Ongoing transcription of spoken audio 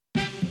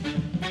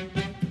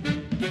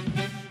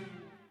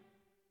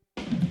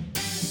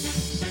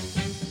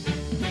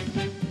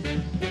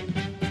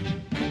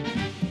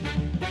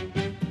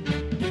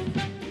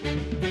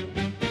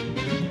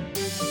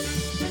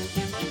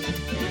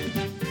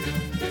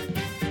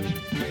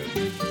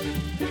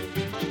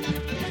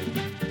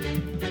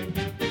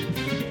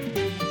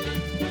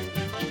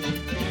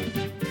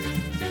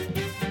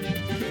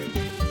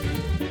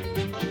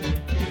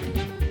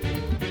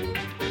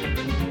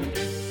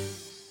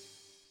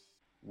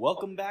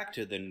Welcome back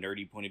to the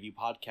Nerdy Point of View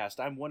podcast.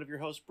 I'm one of your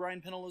hosts,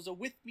 Brian Penaloza.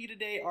 With me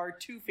today are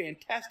two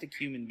fantastic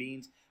human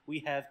beings. We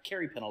have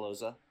Carrie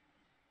Penaloza.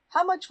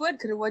 How much wood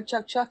could a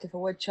woodchuck chuck if a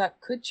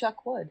woodchuck could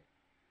chuck wood?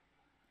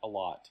 A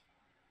lot.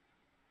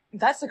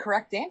 That's the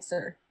correct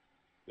answer.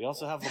 We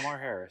also have Lamar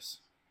Harris.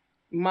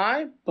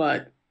 My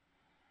butt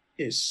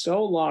is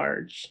so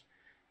large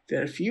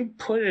that if you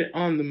put it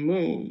on the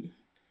moon,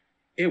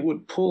 it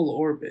would pull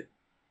orbit.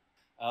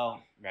 Oh,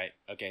 right.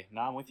 Okay,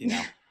 now I'm with you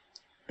now.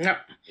 Yep.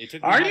 It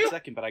took me a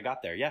second, but I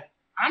got there, yeah.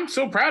 I'm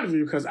so proud of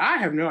you because I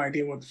have no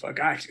idea what the fuck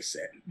I just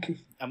said.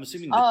 I'm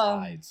assuming the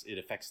tides. It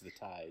affects the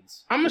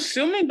tides. I'm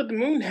assuming, but the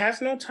moon has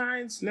no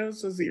tides, no,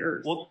 so does the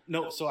Earth. Well,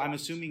 no, so I'm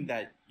assuming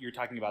that you're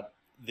talking about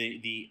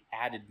the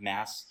added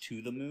mass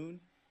to the moon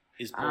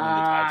is pulling the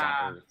tides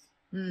on Earth.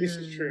 This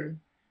is true.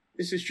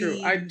 This is true.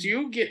 I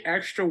do get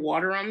extra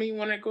water on me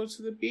when I go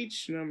to the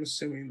beach, and I'm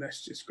assuming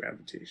that's just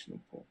gravitational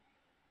pull.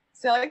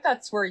 So I think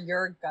that's where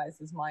your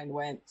guys' mind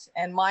went,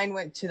 and mine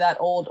went to that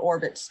old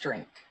Orbitz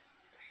drink.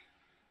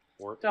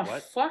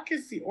 The fuck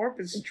is the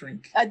Orbitz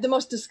drink? The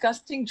most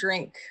disgusting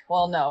drink.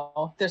 Well,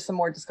 no, there's some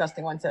more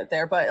disgusting ones out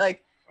there, but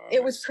like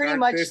it was pretty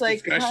much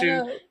like kind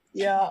of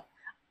yeah.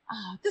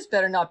 Oh, this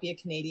better not be a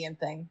Canadian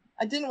thing.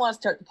 I didn't want to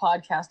start the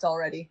podcast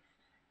already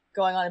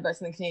going on about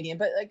something Canadian,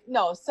 but like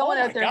no, someone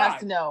out there has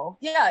to know.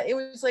 Yeah, it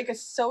was like a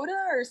soda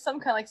or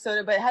some kind of like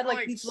soda, but it had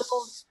like these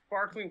little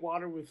sparkling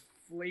water with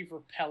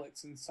flavor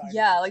pellets inside.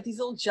 Yeah, like these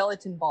little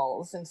gelatin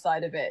balls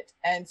inside of it.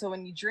 And so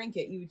when you drink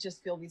it, you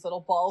just feel these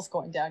little balls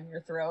going down your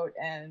throat.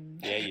 And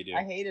yeah, you do.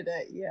 I hated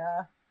it.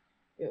 Yeah,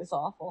 it was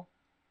awful.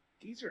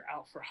 These are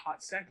out for a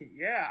hot second.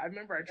 Yeah, I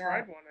remember I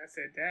tried one. I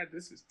said, Dad,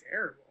 this is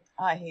terrible.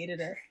 I hated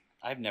it.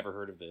 I've never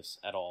heard of this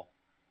at all.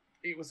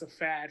 It was a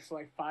fad for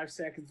like 5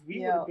 seconds. We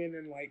would have been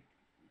in like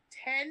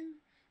 10.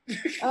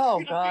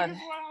 Oh, God.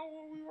 Wow,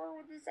 we were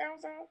with this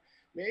house out.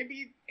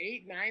 Maybe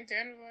 8, 9, 10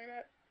 or something like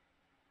that.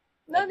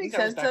 That makes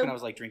sense. Back when I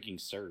was like drinking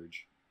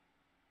Surge.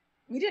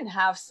 We didn't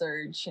have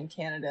Surge in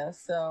Canada,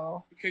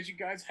 so because you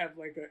guys have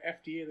like a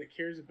FDA that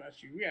cares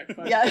about you. We had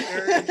fucking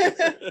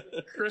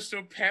Surge,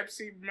 Crystal,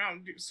 Pepsi,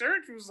 Mountain Dew.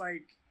 Surge was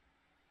like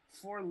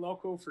for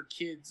loco for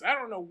kids. I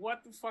don't know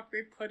what the fuck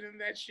they put in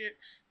that shit,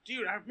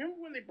 dude. I remember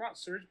when they brought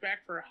Surge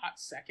back for a hot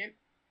second.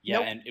 Yeah,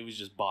 and it was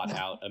just bought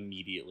out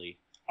immediately.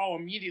 Oh,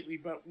 immediately!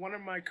 But one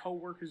of my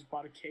coworkers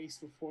bought a case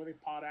before they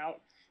bought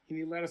out. And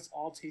he let us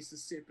all taste a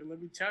sip. And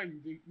let me tell you,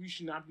 we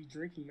should not be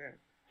drinking that.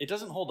 It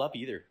doesn't hold up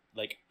either.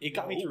 Like, it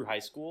got me through high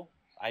school.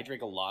 I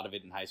drank a lot of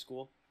it in high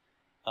school.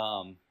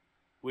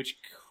 Which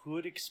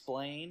could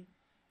explain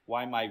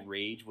why my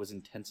rage was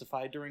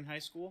intensified during high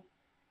school.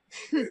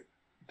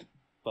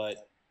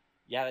 But,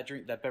 yeah,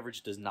 that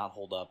beverage does not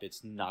hold up.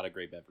 It's not a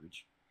great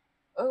beverage.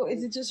 Oh,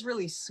 is it just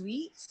really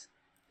sweet?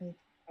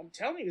 I'm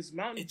telling you, it's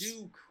Mountain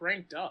Dew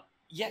cranked up.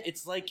 Yeah,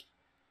 it's like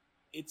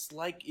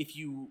if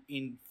you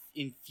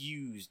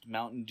infused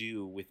Mountain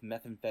Dew with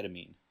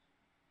methamphetamine.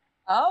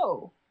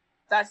 Oh,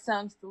 that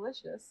sounds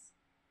delicious.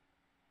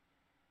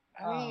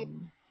 I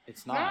mean,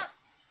 it's not.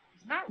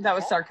 That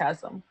was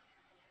sarcasm.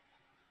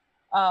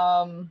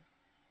 No,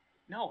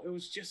 it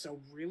was just it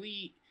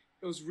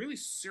was really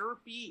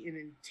syrupy and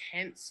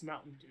intense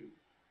Mountain Dew.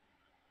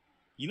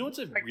 You know what's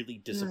a really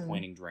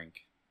disappointing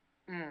drink?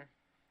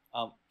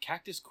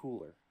 Cactus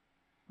Cooler.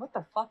 What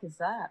the fuck is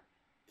that?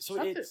 So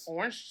it's the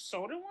orange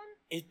soda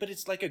one? But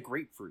it's like a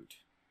grapefruit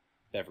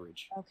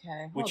beverage.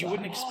 Okay. Which you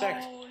wouldn't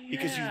expect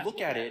because you look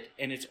at it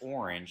and it's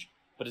orange,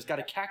 but it's got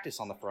a cactus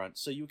on the front,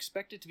 so you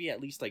expect it to be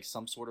at least like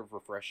some sort of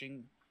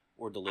refreshing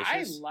or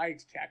delicious. I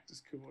liked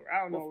Cactus Cooler.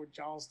 I don't know what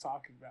y'all's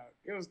talking about.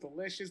 It was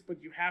delicious,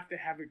 but you have to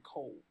have it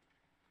cold.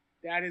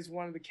 That is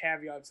one of the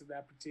caveats of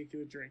that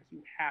particular drink.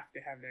 You have to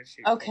have that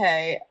shit.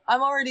 Okay,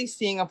 I'm already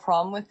seeing a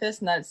problem with this,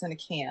 and that it's in a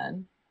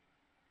can.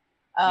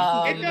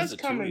 It does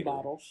come in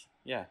bottles.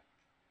 Yeah.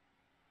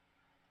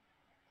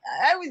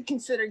 I would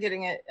consider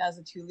getting it as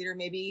a 2-liter,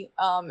 maybe.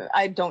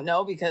 I don't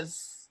know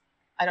because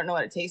I don't know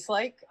what it tastes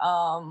like.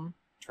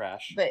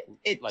 Trash. But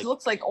it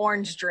looks like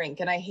orange drink,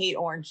 and I hate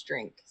orange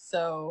drink.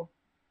 So,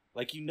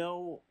 like, you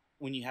know,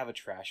 when you have a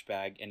trash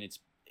bag and it's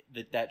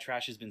that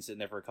trash has been sitting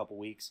there for a couple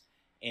weeks,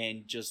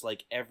 and just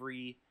like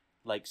every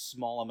like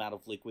small amount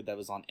of liquid that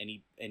was on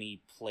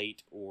any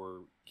plate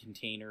or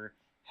container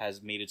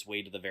has made its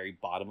way to the very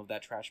bottom of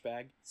that trash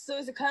bag. So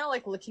is it kind of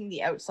like licking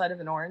the outside of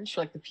an orange,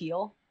 like the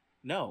peel?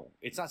 No,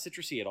 it's not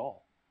citrusy at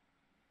all.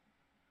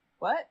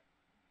 What?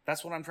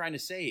 That's what I'm trying to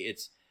say.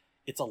 It's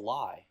a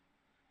lie.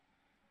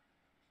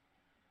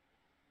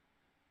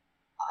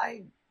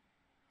 I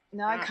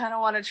kind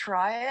of want to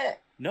try it.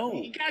 No.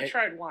 You gotta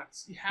try it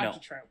once. You have to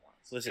try it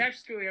once. Listen.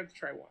 Cactus Cooler, you have to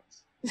try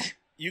once.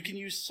 You can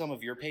use some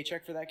of your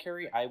paycheck for that,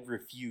 Carrie. I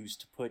refuse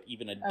to put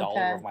even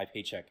 $1 of my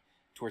paycheck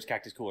towards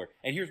Cactus Cooler.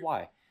 And here's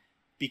why.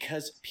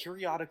 Because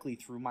periodically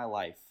through my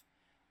life,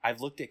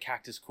 I've looked at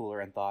Cactus Cooler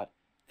and thought,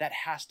 that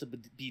has to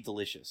be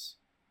delicious.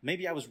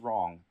 Maybe I was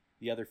wrong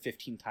the other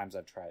 15 times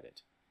I've tried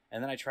it.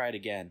 And then I try it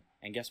again,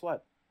 and guess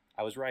what?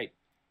 I was right.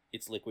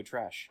 It's liquid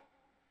trash.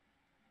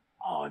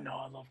 Oh no,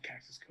 I love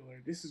Cactus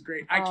Cooler. This is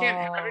great. I can't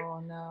have it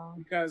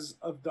because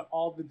of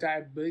all the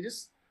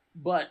diabetes.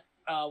 But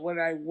when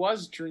I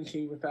was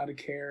drinking without a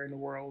care in the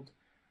world,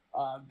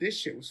 this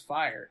shit was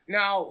fire.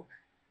 Now,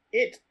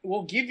 it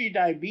will give you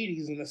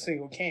diabetes in a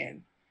single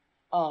can.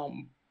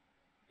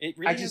 It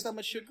really has that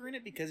much sugar in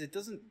it because it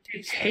doesn't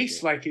taste. It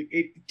tastes like it.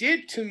 It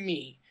did to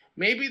me.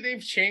 Maybe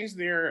they've changed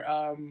their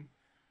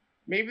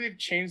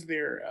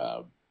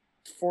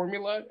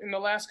formula in the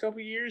last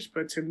couple of years,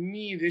 but to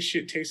me, this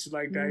shit tasted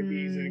like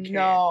diabetes in a can.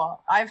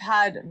 No, I've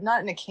had,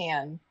 not in a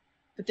can,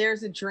 but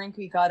there's a drink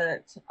we got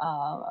at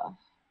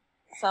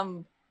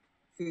some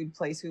food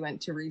place we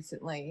went to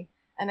recently,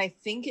 and I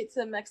think it's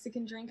a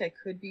Mexican drink. I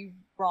could be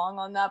wrong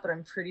on that, but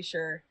I'm pretty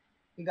sure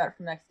we got it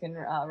from a Mexican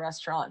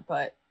restaurant.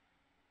 But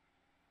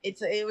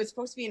it was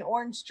supposed to be an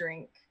orange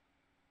drink.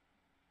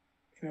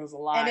 And it was a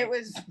lie. And it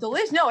was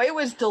delicious. No, it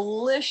was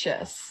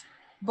delicious.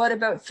 But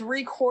about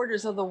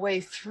 3/4 of the way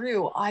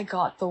through, I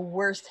got the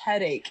worst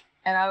headache.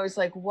 And I was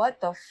like, what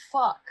the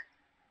fuck?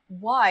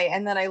 Why?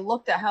 And then I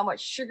looked at how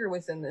much sugar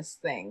was in this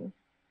thing.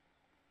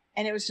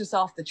 And it was just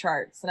off the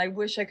charts. And I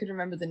wish I could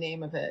remember the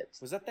name of it.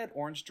 Was that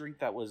orange drink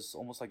that was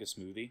almost like a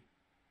smoothie?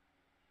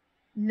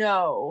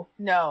 No,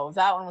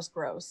 that one was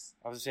gross.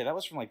 I was gonna say that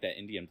was from like that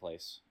Indian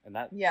place, and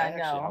I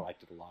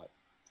liked it a lot.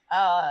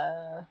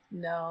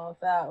 No,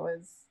 that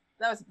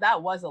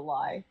was a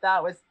lie.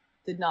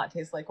 Did not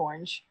taste like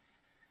orange.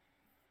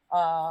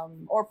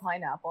 Or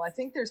pineapple. I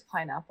think there's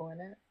pineapple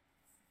in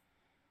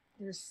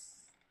it.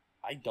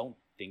 I don't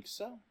think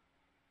so.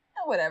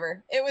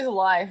 Whatever. It was a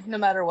lie. No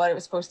matter what it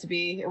was supposed to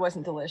be, it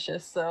wasn't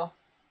delicious. So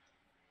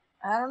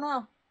I don't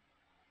know.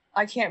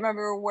 I can't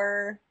remember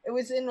where it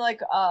was in. Like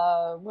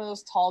one of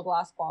those tall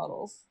glass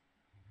bottles.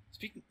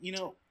 Speaking,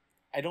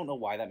 I don't know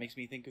why that makes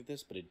me think of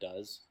this, but it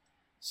does.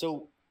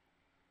 So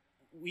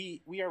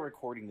we are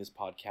recording this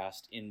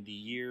podcast in the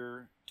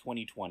year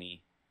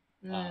 2020,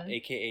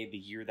 aka the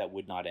year that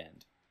would not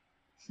end.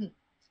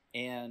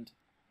 And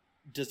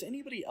does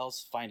anybody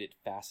else find it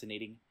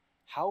fascinating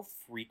how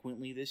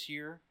frequently this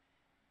year,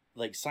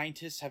 like,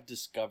 scientists have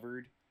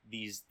discovered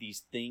these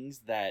things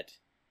that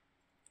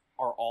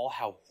are all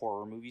how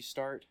horror movies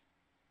start?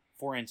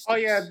 For instance, oh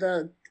yeah,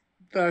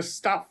 the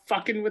stop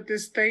fucking with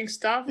this thing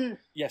stuff.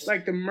 Yes,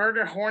 like the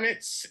murder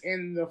hornets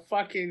and the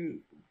fucking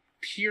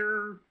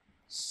pure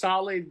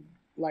solid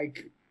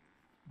like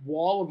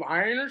wall of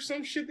iron or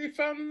some shit they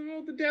found in the middle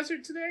of the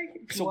desert today.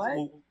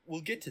 So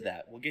we'll get to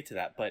that.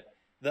 But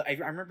I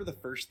remember the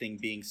first thing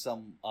being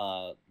some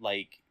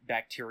like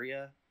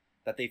bacteria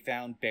that they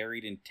found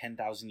buried in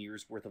 10,000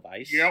 years worth of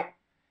ice. Yep.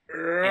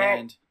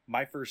 And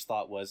my first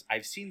thought was,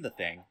 I've seen the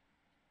thing.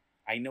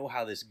 I know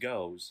how this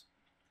goes.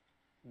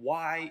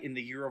 Why in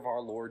the year of our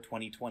Lord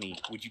 2020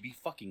 would you be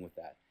fucking with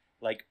that?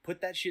 Like,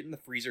 put that shit in the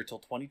freezer till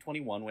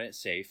 2021 when it's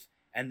safe,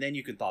 and then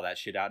you can thaw that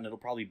shit out and it'll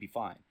probably be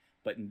fine.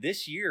 But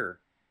this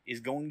year is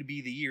going to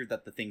be the year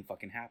that the thing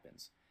fucking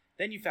happens.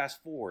 Then you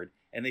fast forward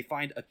and they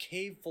find a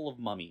cave full of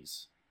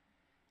mummies.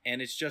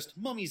 And it's just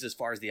mummies as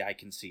far as the eye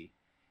can see.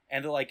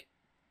 And they're like,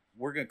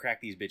 we're gonna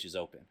crack these bitches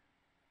open.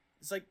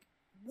 It's like,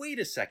 wait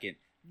a second.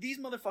 These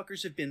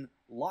motherfuckers have been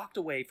locked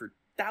away for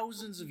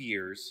thousands of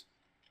years.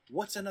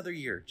 What's another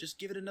year? Just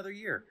give it another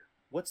year.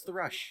 What's the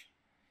rush?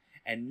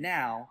 And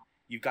now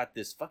you've got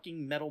this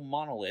fucking metal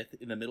monolith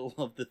in the middle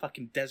of the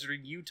fucking desert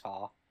in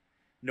Utah.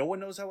 No one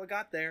knows how it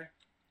got there.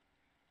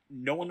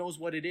 No one knows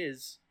what it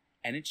is.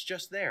 And it's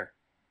just there.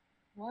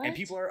 What? And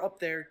people are up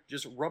there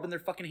just rubbing their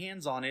fucking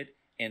hands on it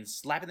and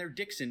slapping their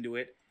dicks into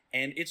it.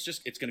 And it's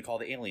going to call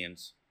the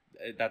aliens.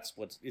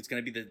 It's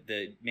going to be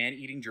the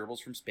man-eating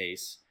gerbils from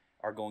space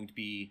are going to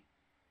be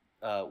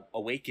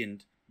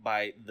awakened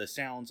by the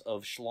sounds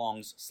of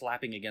schlongs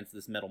slapping against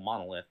this metal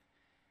monolith,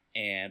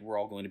 and we're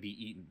all going to be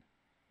eaten.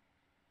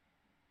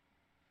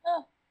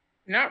 Oh.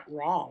 Not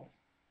wrong.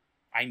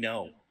 I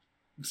know.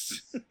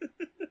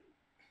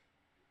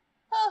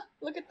 Oh,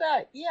 look at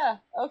that. Yeah,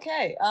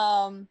 okay.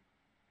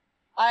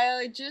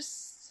 I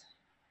just...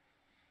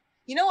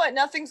 You know what?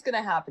 Nothing's going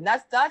to happen.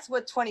 That's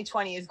what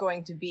 2020 is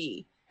going to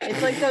be.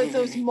 It's like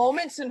those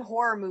moments in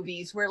horror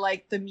movies where,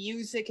 like, the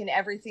music and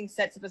everything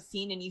sets up a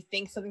scene and you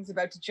think something's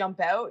about to jump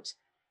out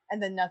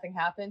and then nothing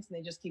happens and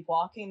they just keep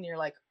walking and you're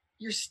like,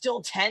 you're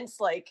still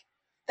tense. Like,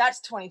 that's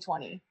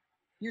 2020.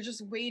 You're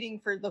just waiting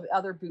for the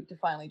other boot to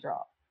finally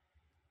drop.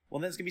 Well,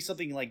 then it's going to be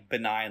something like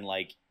benign,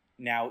 like,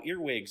 now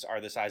earwigs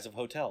are the size of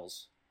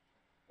hotels.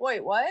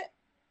 Wait, what?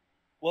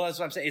 Well, that's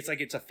what I'm saying. It's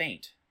like it's a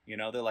feint. You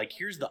know, they're like,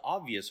 here's the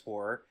obvious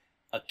horror,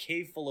 a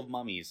cave full of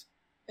mummies.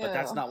 But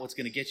that's not what's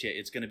going to get you.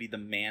 It's going to be the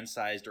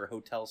man-sized or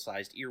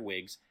hotel-sized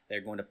earwigs that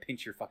are going to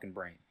pinch your fucking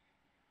brain.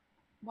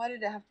 Why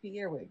did it have to be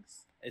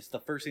earwigs? It's the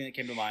first thing that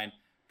came to mind,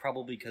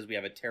 probably because we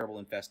have a terrible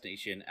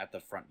infestation at the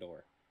front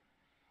door.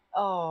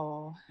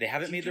 Oh. They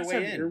haven't made their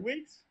way in.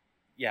 Earwigs?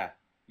 Yeah.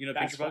 You know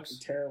pincher bugs?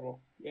 Terrible.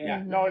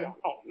 Yeah. Mm-hmm.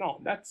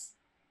 No. That's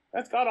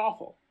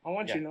god-awful. I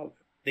want you to know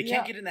that. They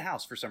can't get in the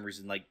house for some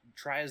reason. Like,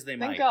 try as they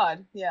might. Thank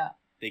God. Yeah.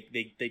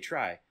 They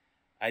try.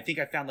 I think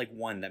I found, like,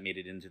 one that made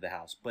it into the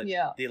house. But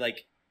they,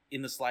 like...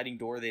 in the sliding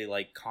door, they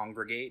like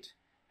congregate,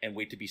 and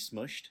wait to be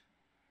smushed.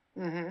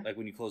 Mm-hmm. Like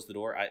when you close the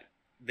door,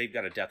 they've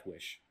got a death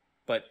wish.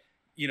 But,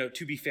 you know,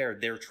 to be fair,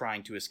 they're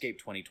trying to escape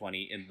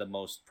 2020 in the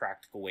most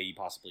practical way you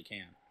possibly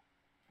can.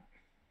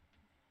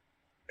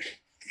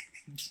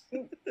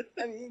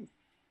 I mean,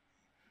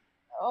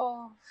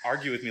 oh.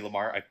 Argue with me,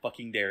 Lamar. I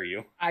fucking dare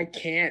you. I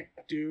can't,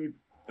 dude.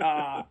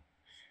 I'm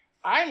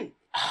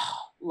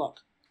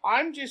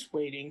just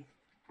waiting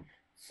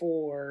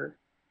for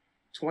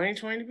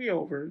 2020 to be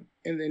over,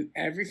 and then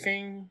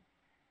everything,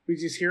 we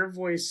just hear a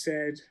voice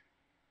said,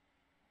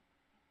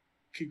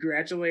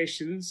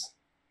 congratulations,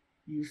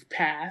 you've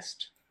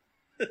passed.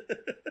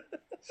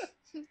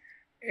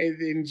 And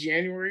then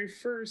January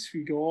 1st,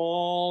 we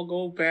all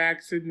go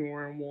back to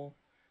normal.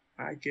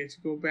 I get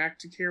to go back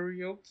to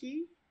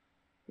karaoke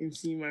and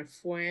see my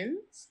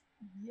friends.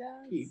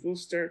 Yes. People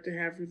start to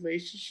have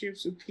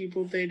relationships with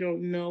people they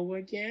don't know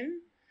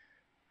again.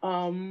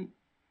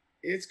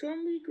 It's going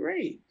to be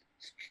great.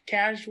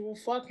 Casual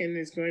fucking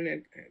is going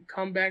to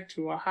come back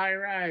to a high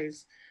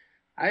rise.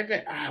 I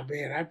bet. I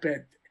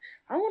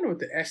wonder what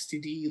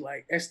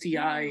the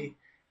STI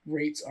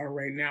rates are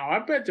right now. I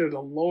bet they're the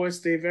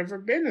lowest they've ever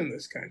been in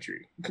this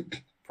country.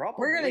 Probably.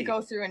 We're going to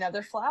go through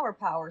another flower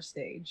power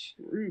stage.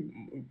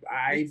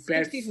 I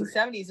bet 60s and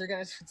 70s are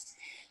going to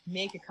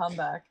make a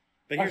comeback.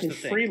 But here's the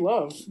thing. Free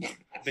love.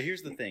 But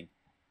here's the thing.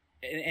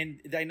 And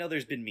I know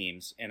there's been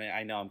memes, and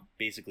I know I'm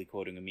basically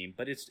quoting a meme,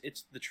 but it's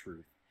the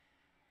truth.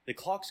 The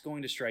clock's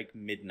going to strike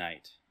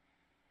midnight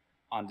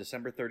on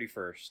December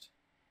 31st,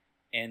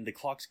 and the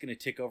clock's going to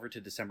tick over to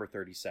December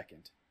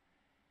 32nd.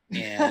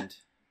 And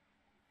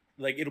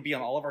like it'll be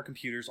on all of our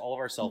computers, all of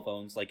our cell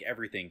phones, like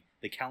everything.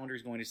 The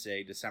calendar's going to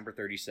say December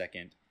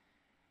 32nd.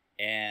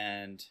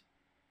 And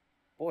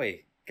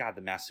boy, God,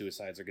 the mass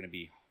suicides are going to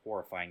be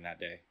horrifying that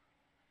day.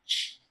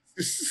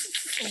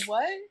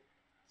 What?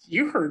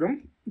 You heard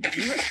him.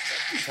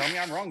 Tell me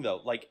I'm wrong,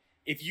 though. Like,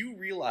 if you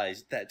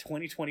realized that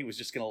 2020 was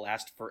just going to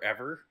last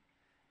forever,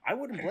 I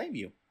wouldn't blame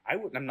you.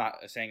 I'm not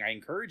saying I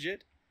encourage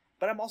it,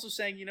 but I'm also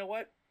saying, you know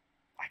what?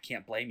 I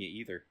can't blame you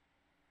either.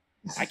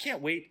 I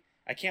can't wait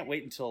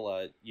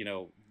until,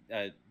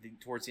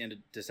 towards the end of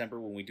December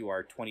when we do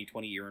our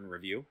 2020 year in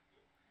review.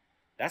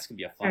 That's going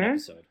to be a fun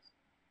episode.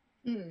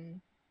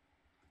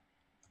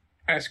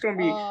 It's going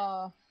to be...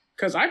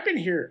 Because I've been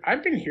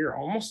here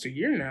almost a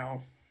year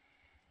now.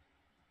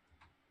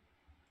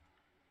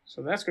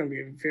 So that's going to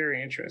be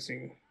very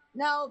interesting.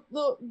 Now,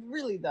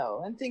 really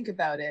though, and think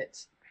about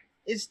it,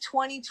 is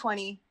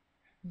 2020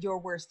 your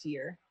worst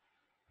year?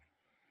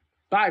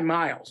 By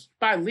miles,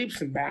 by leaps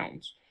and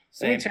bounds.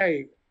 Same. Let me tell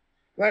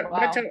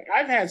you,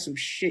 I've had some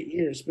shit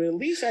years, but at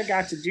least I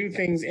got to do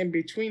things in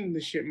between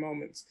the shit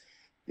moments.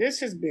 This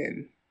has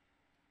been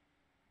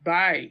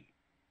by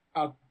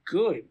a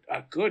good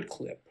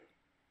clip.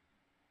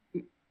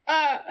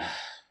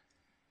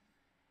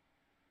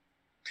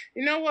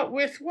 You know what?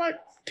 With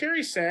what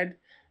Terry said,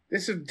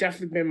 this has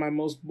definitely been my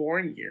most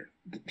boring year.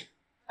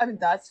 I mean,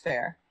 that's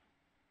fair.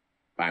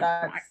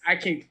 I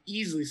can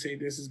easily say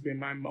this has been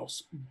my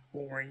most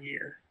boring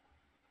year.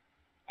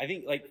 I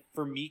think, like,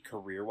 for me,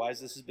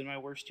 career-wise, this has been my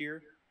worst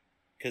year.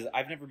 Because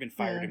I've never been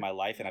fired in my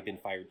life, and I've been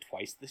fired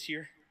twice this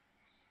year.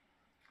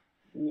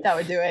 That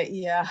would do it,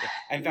 yeah.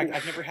 In fact,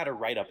 I've never had a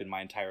write-up in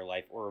my entire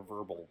life or a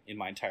verbal in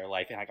my entire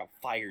life, and I got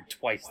fired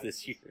twice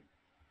this year.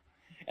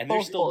 And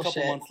there's still a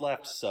couple months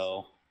left,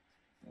 so...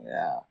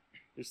 Yeah.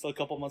 There's still a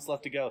couple months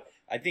left to go.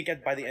 I think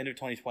by the end of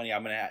 2020,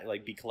 I'm going to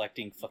be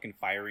collecting fucking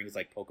firings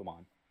like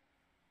Pokemon.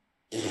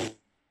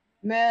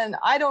 Man,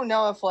 I don't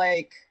know if,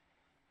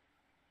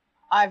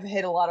 I've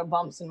hit a lot of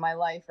bumps in my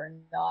life or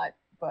not,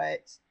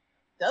 but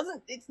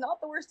it's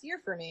not the worst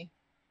year for me.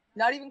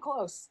 Not even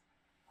close.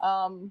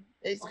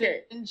 It's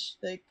been,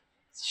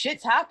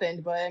 shit's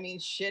happened, but I mean,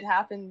 shit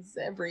happens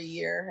every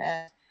year.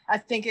 And I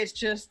think it's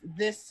just,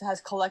 this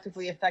has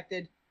collectively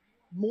affected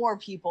more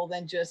people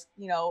than just,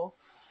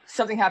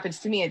 something happens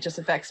to me, it just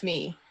affects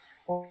me.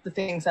 Well, the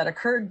things that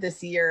occurred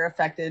this year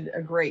affected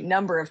a great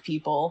number of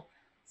people.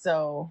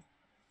 So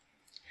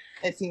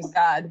it seems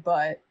bad,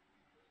 but.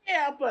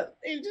 Yeah, but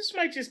this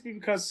might just be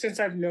because since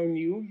I've known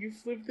you,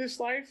 you've lived this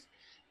life.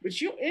 But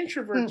you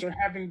introverts are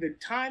having the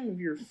time of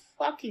your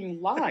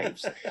fucking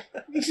lives.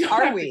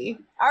 Are we?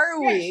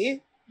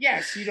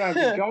 Yes, you don't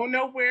have to go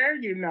nowhere.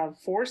 You're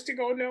not forced to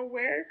go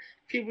nowhere.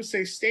 People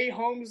say stay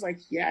home. It's like,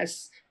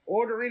 yes,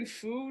 ordering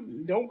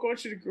food. Don't go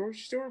to the grocery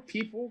store.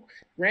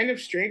 Random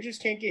strangers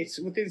can't get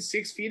within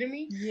 6 feet of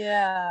me.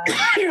 Yeah.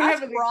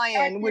 Ask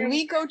Brian. When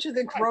we go to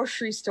the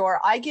grocery store,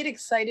 I get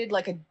excited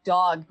like a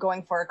dog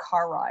going for a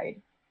car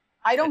ride.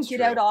 I don't get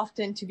out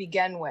often to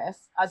begin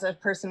with as a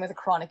person with a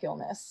chronic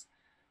illness.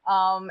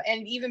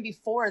 And even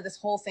before this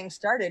whole thing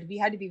started, we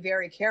had to be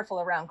very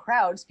careful around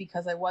crowds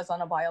because I was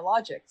on a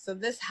biologic. So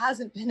this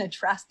hasn't been a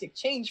drastic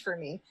change for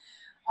me.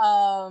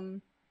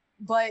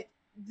 But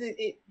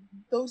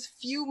those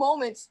few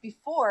moments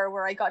before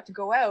where I got to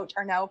go out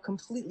are now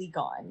completely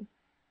gone.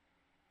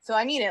 So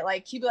I mean it,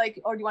 he'd be like,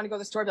 oh, do you want to go to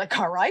the store? I'd be like,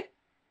 car ride?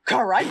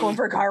 Going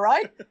for a car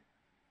ride?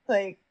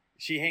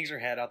 She hangs her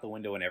head out the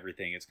window and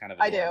everything. It's kind of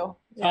adorable.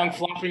 I do. Tongue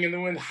flopping in the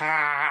wind.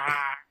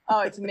 Ha!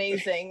 Oh, it's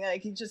amazing.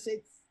 Like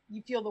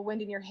you feel the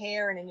wind in your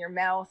hair and in your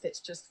mouth. It's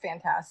just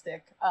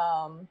fantastic.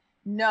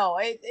 No,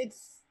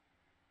 it's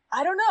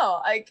I don't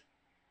know. Like,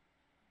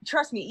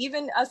 trust me,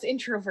 even us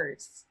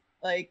introverts,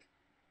 like,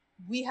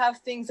 we have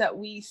things that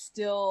we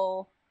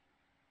still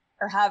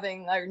are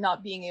having or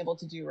not being able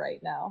to do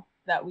right now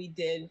that we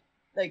did.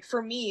 Like,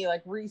 for me,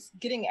 like,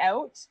 getting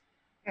out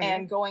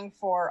and going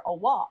for a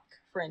walk,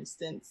 for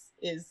instance,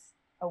 is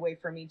a way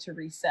for me to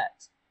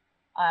reset.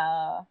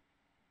 Around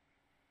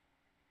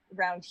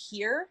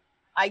here,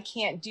 I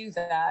can't do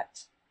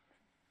that.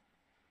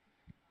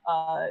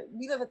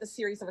 We live at the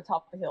series of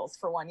atop the hills.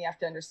 For one, you have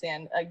to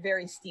understand, like,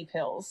 very steep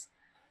hills.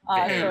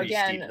 So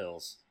again, steep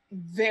hills.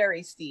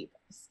 Very steep,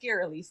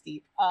 scarily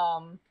steep.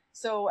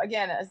 So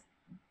again,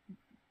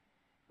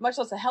 much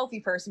less a healthy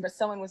person, but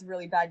someone with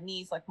really bad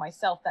knees like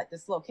myself that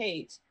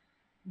dislocate,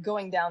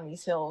 going down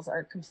these hills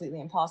are completely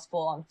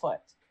impossible on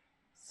foot.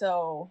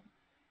 So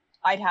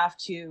I'd have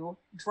to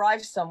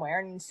drive somewhere.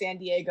 And in San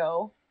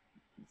Diego,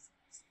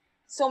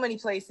 so many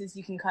places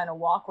you can kind of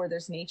walk where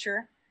there's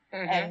nature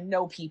and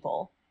no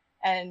people.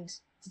 And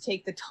to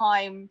take the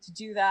time to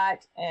do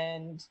that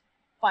and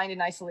find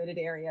an isolated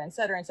area, et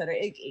cetera,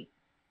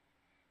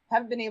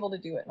 haven't been able to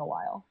do it in a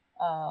while.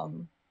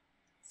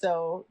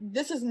 So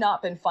this has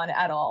not been fun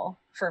at all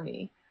for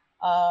me.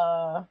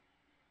 I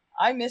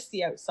miss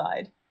the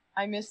outside.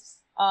 I'm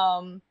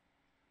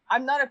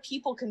not a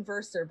people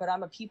converser, but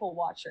I'm a people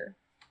watcher.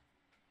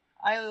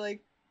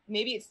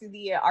 Maybe it's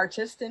the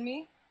artist in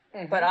me,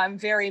 but I'm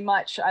very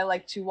much, I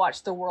like to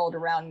watch the world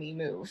around me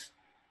move.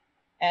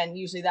 And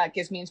usually that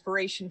gives me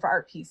inspiration for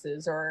art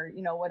pieces or,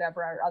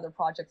 whatever other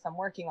projects I'm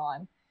working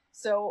on.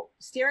 So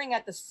staring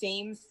at the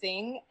same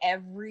thing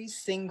every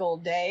single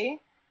day,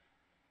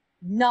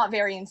 not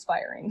very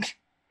inspiring.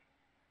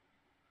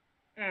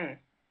 Well,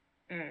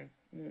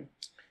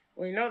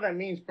 you know what that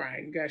means,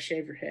 Brian. You gotta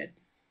shave your head.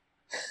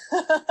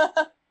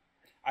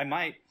 I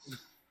might.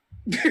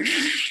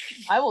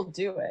 I will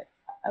do it.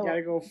 You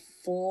gotta go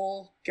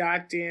full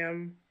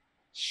goddamn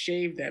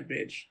shave that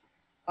bitch.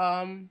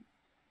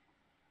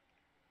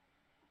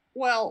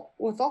 Well,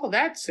 with all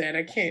that said,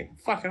 I can't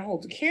fucking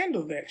hold the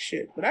candle to that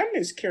shit, but I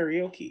miss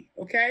karaoke,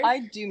 okay? I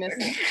do miss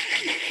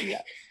it.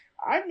 Yeah.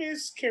 I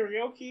miss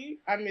karaoke.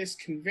 I miss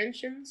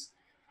conventions.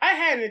 I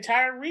had an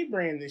entire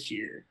rebrand this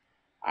year.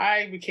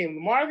 I became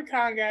Lamar the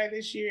Con Guy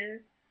this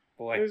year.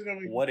 Boy,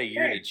 what a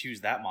year to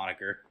choose that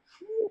moniker.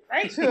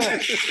 Right?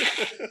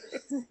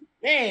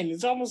 Man,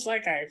 it's almost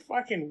like I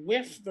fucking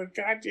whiffed the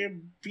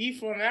goddamn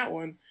beef on that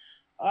one.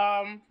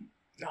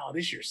 No,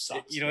 this year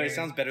sucks. It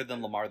sounds better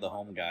than Lamar the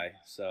Home Guy,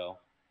 so.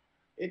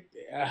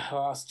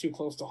 It's too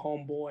close to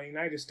homeboy, and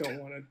I just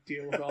don't want to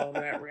deal with all of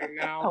that right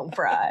now. Home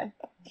fry.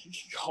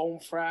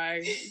 Home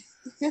fry.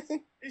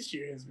 This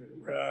year has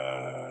been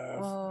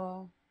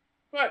rough.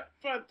 But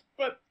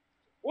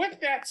with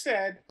that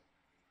said,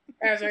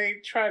 as I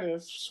try to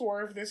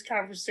swerve this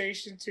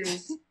conversation to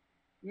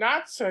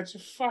not such a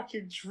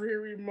fucking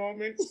dreary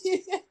moment.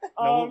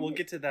 No, we'll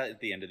get to that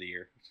at the end of the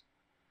year.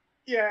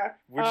 Yeah.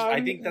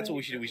 I think that's what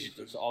we should do. We should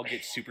just all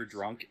get super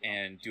drunk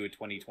and do a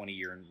 2020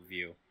 year in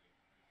review.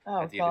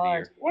 Oh, at the end of the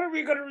year. What are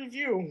we going to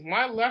review?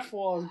 My left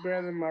wall is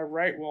better than my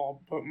right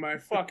wall, but my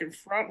fucking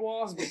front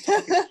wall has been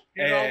talking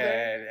shit all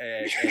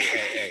day.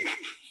 Hey.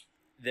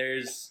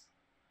 There's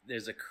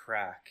a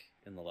crack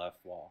in the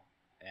left wall.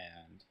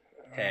 And,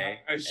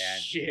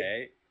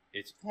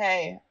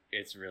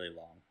 it's really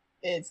long.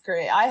 It's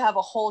great. I have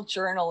a whole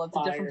journal of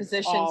the different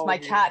positions my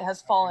cat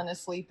has fallen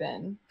asleep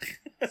in.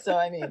 So,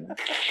 I mean,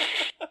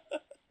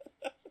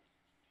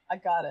 I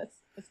got it.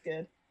 It's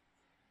good.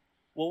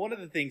 Well, one of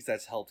the things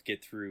that's helped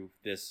get through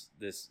this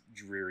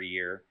dreary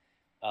year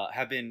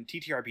have been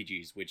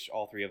TTRPGs, which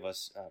all three of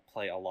us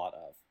play a lot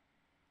of,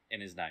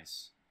 and is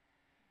nice.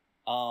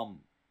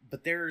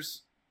 But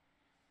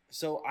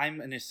so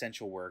I'm an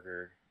essential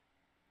worker,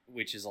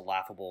 which is a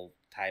laughable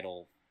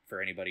title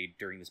for anybody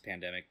during this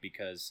pandemic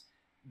because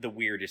the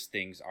weirdest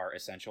things are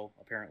essential,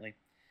 apparently.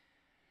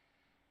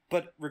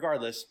 But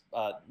regardless,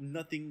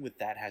 nothing with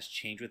that has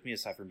changed with me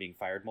aside from being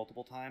fired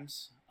multiple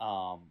times.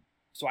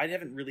 So I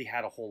haven't really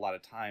had a whole lot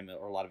of time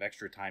or a lot of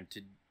extra time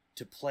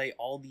to play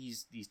all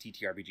these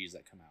TTRPGs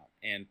that come out.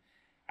 And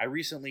I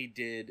recently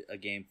did a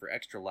game for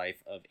Extra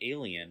Life of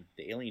Alien,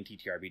 the Alien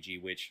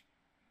TTRPG, which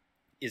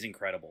is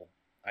incredible.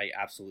 I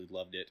absolutely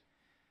loved it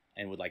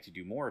and would like to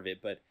do more of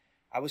it. But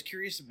I was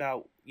curious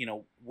about,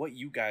 what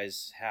you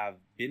guys have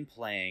been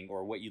playing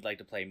or what you'd like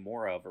to play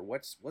more of, or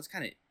what's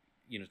kind of,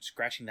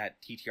 scratching that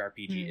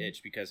TTRPG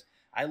itch, because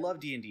I love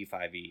D&D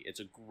 5e. It's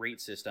a great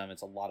system.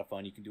 It's a lot of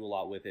fun. You can do a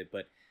lot with it,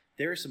 but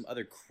there are some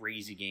other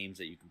crazy games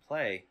that you can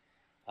play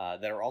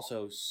that are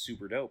also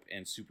super dope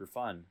and super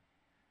fun,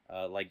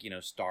 like,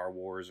 Star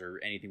Wars or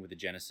anything with the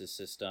Genesis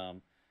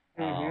system,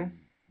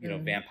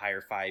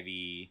 Vampire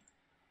 5e.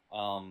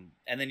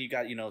 And then you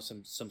got,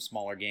 some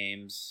smaller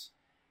games.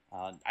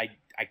 I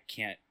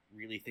can't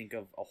really think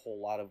of a whole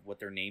lot of what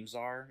their names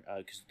are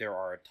because there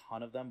are a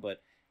ton of them,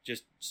 but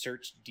just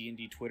search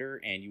D&D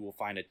Twitter and you will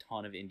find a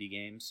ton of indie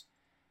games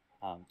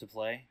to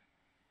play.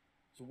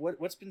 what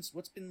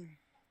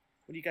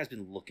have you guys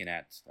been looking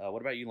at?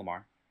 What about you,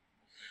 Lamar?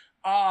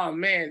 Oh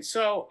man,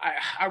 so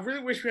I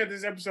really wish we had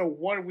this episode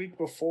 1 week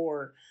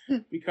before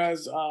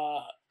because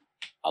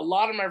a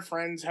lot of my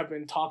friends have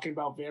been talking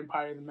about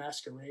Vampire the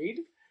Masquerade,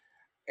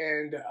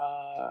 and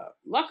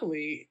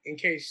luckily, in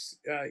case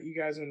you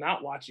guys are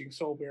not watching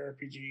Soul Bear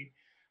RPG,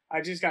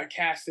 I just got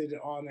casted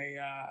on a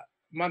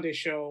Monday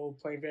show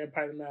playing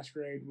Vampire the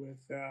Masquerade with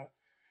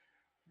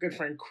good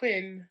friend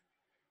Quinn,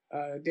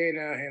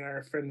 Dana, and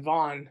our friend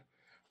Vaughn.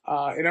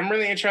 And I'm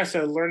really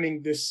interested in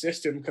learning this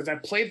system because I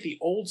played the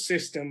old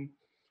system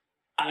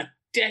a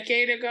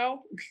decade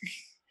ago.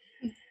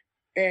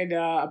 And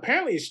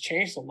apparently it's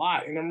changed a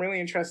lot. And I'm really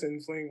interested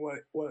in seeing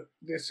what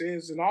this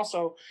is. And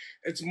also,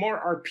 it's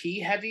more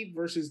RP heavy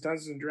versus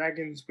Dungeons and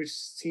Dragons, which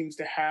seems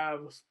to have...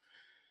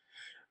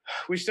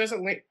 Which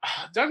doesn't...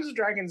 Dungeons and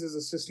Dragons is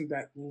a system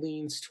that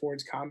leans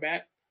towards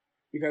combat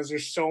because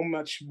there's so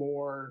much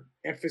more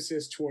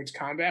emphasis towards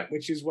combat,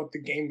 which is what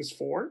the game is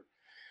for.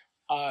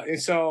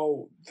 And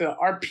so the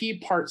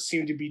RP parts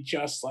seem to be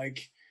just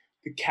like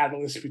the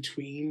catalyst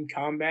between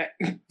combat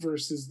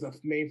versus the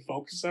main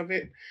focus of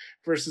it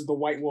versus the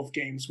White Wolf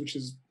games, which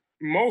is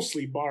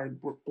mostly bard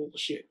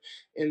bullshit.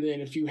 And then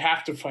if you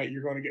have to fight,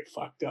 you're going to get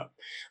fucked up.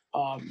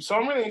 So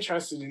I'm really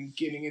interested in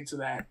getting into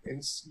that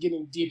and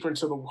getting deeper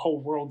into the whole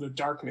world of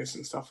darkness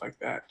and stuff like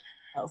that.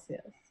 Oh,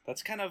 yes.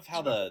 That's kind of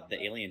how the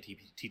Alien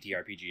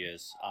TTRPG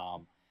is.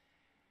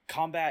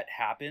 Combat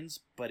happens,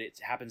 but it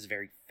happens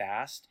very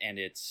fast, and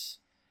it's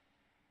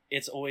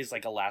always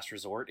like a last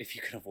resort. If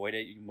you can avoid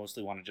it, you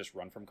mostly want to just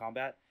run from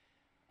combat.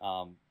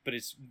 But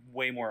it's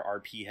way more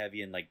RP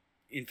heavy, and like,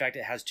 in fact,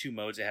 it has 2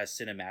 modes. It has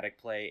cinematic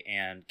play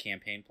and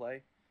campaign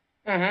play.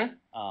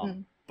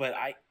 But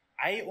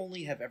I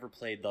only have ever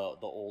played the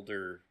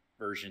older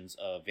versions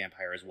of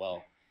Vampire as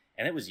well,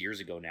 and it was years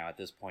ago now at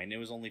this point. It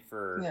was only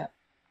for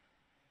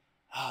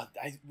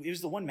it was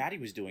the one Maddie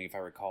was doing, if I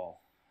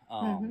recall.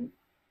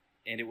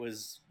 And it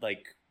was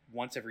like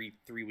once every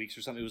 3 weeks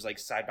or something. It was like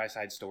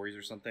side-by-side stories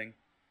or something,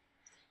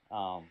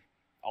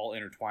 all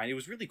intertwined. It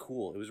was really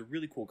cool. It was a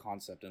really cool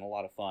concept and a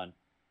lot of fun.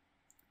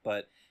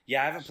 But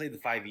yeah, I haven't played the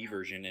 5e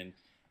version, and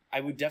I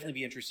would definitely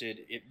be interested,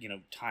 if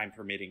time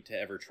permitting, to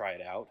ever try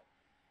it out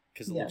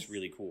because it looks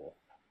really cool.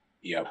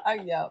 Yep.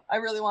 I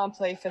really want to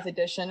play 5th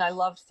edition. I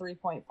loved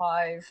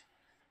 3.5.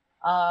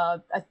 I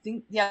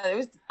think it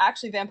was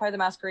actually Vampire the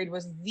Masquerade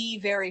was the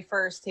very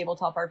first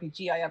tabletop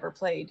RPG I ever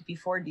played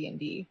before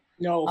D&D.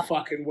 No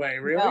fucking way,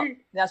 really? No,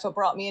 that's what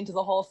brought me into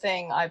the whole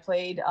thing. I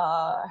played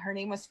her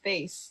name was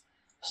Face.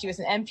 She was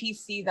an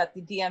NPC that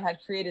the DM had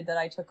created that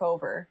I took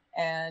over,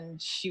 and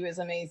she was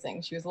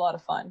amazing. She was a lot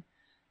of fun.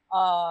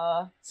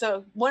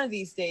 So one of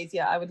these days,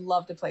 I would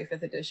love to play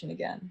 5th edition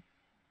again.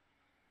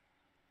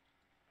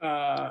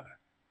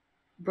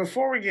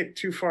 Before we get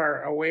too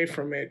far away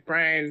from it,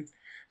 Brian,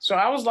 so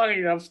I was lucky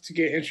enough to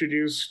get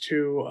introduced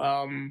to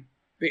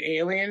the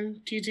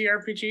Alien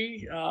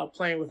TTRPG,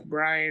 playing with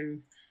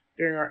Brian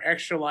during our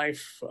Extra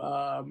Life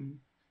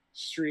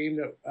stream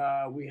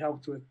that we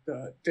helped with,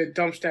 that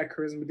Dumpstack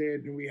Charisma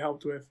did, and we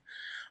helped with.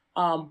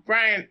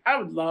 Brian, I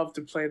would love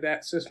to play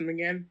that system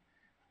again,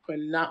 but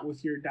not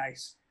with your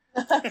dice.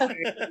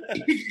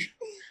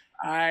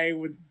 I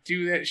would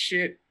do that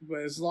shit, but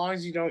as long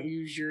as you don't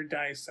use your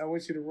dice. I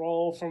want you to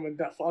roll from a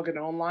fucking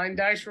online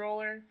dice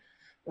roller.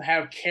 We'll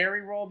have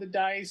Carrie roll the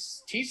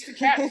dice. Teach the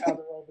cat how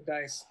to roll the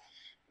dice.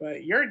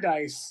 But your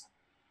dice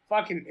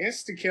fucking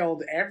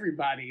insta-killed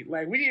everybody.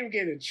 Like, we didn't even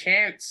get a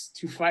chance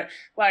to fight.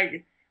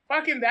 Like,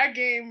 fucking that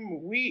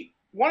game,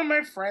 one of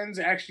my friends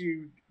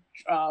actually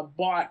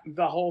bought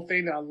the whole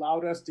thing that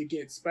allowed us to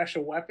get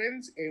special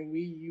weapons, and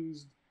we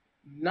used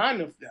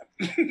none of them.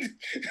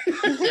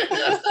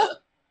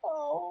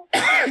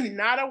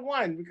 Not a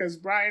one, because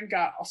Brian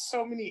got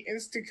so many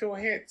insta-kill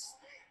hits.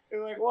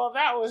 They're like, well,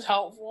 that was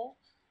helpful.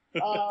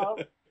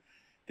 The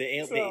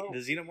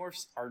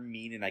Xenomorphs are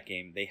mean in that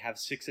game. They have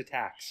 6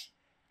 attacks.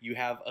 You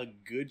have a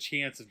good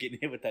chance of getting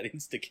hit with that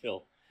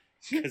insta-kill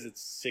because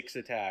it's 6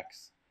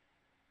 attacks.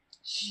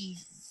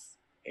 Jesus.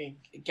 And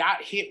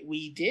got hit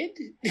we did.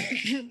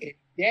 And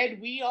dead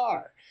we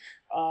are.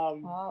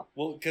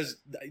 Well, because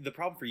the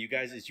problem for you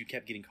guys is you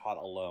kept getting caught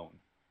alone.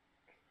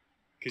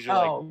 Because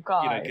you're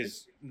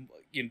because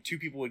 2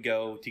 people would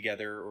go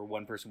together, or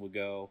one person would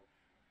go,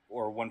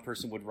 or one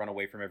person would run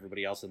away from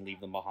everybody else and leave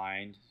them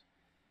behind.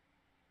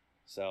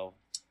 So,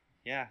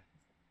 yeah.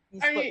 You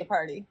split the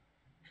party.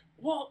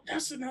 Well,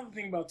 that's another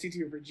thing about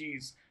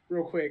TTRPGs,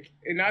 real quick,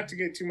 and not to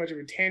get too much of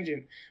a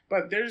tangent,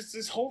 but there's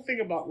this whole thing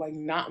about, like,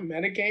 not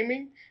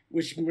metagaming,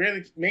 which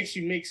really makes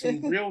you make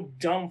some real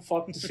dumb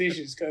fuck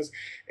decisions, because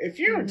if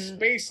you're in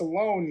space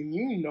alone and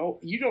you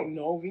don't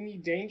know of any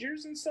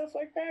dangers and stuff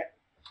like that,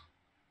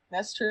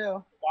 that's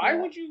true. Why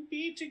would you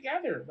be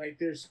together? Like,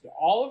 there's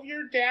all of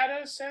your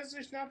data says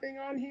there's nothing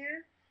on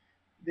here.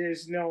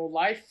 There's no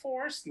life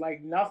force.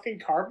 Like, nothing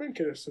carbon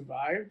could have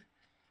survived.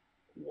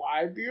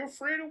 Why be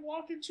afraid of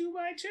walking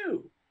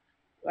 2x2?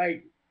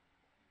 Like,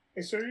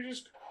 and so you're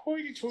just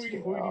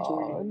hoity-toity.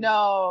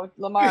 No,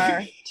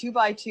 Lamar,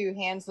 2x2,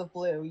 hands of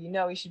blue. You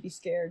know he should be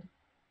scared.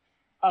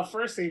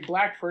 First, a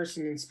black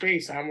person in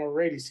space. I'm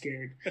already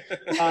scared.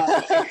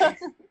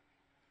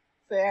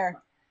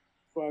 Fair.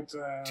 But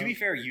to be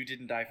fair, you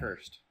didn't die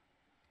first.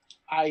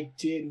 I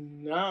did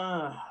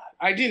not.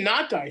 I did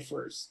not die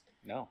first.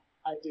 No.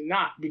 I did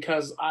not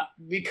because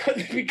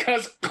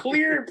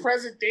clear and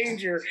present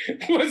danger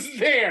was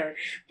there.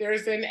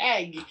 There's an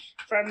egg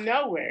from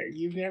nowhere.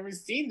 You've never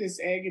seen this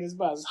egg, and it's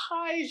about as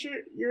high as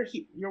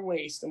your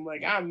waist. I'm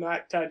like, I'm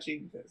not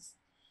touching this.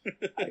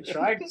 I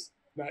tried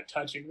not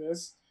touching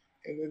this,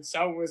 and then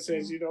someone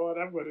says, you know what,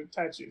 I'm going to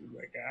touch it. I'm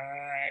like, all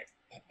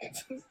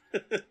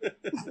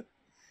right.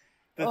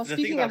 Well,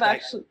 speaking of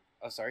actually...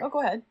 Oh, sorry. Oh, go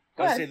ahead.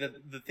 I was saying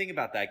the thing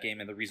about that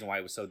game and the reason why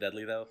it was so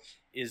deadly, though,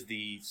 is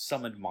the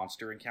summoned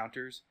monster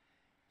encounters.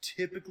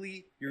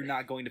 Typically, you're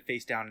not going to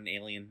face down an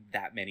alien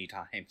that many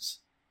times.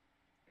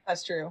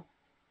 That's true.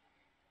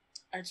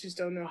 I just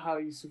don't know how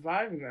you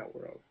survive in that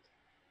world.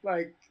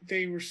 Like,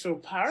 they were so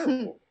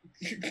powerful.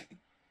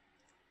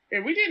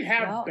 And we didn't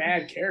have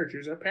bad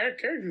characters. Our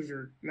characters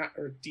are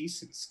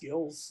decent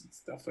skills and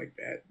stuff like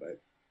that, but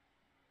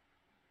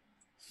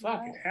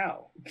fucking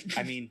hell.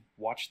 I mean,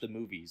 watch the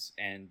movies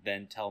and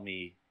then tell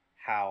me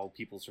how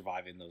people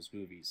survive in those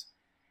movies.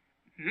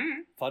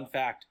 Mm-hmm. Fun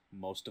fact,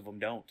 most of them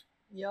don't.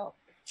 Yep.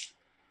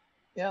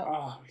 Oh,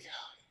 God.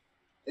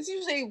 It's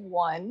usually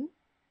one.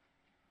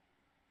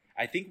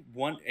 I think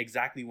one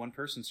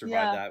person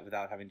survived that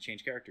without having to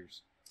change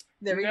characters.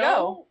 There we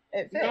go.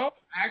 It fit. No,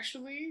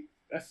 actually,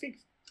 I think...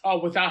 Oh,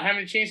 without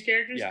having to change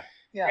characters? Yeah.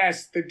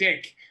 Yes, the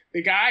dick.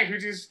 The guy who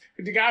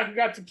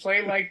got to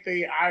play like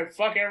I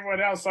fuck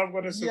everyone else, I'm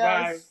gonna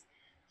survive. Yes.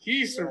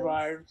 He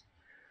survived.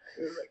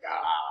 It was like,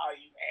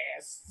 you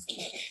ass.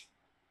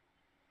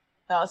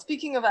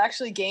 Speaking of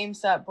actually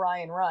games that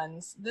Brian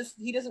runs,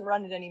 he doesn't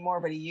run it anymore,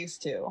 but he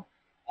used to.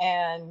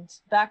 And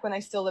back when I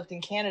still lived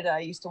in Canada, I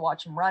used to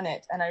watch him run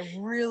it, and I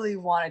really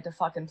wanted to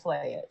fucking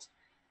play it.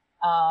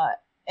 And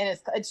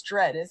it's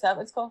Dread. Is that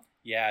what it's called?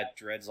 Yeah,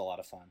 Dread's a lot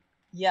of fun.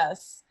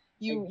 Yes.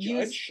 You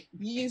use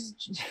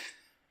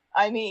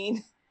I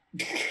mean,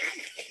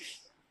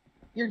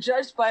 you're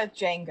judged by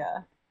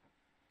Jenga.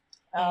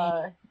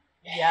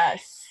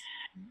 Yes.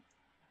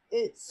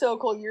 It's so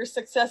cool. Your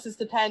successes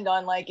depend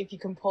on, like, if you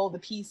can pull the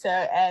piece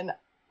out, and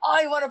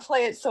I want to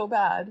play it so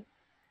bad.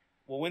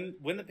 Well,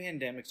 when the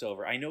pandemic's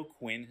over, I know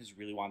Quinn has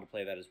really wanted to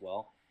play that as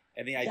well.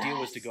 And the idea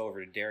was to go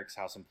over to Derek's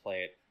house and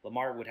play it.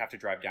 Lamar would have to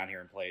drive down here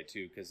and play it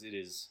too, because it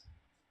is...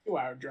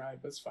 2-hour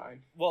drive, that's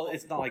fine. Well,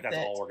 it's not like that's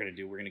all we're going to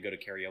do. We're going to go to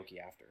karaoke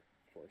after,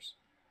 of course.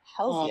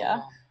 Hell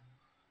yeah.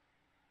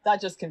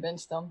 That just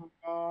convinced them.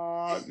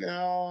 Oh,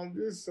 no.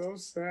 This is so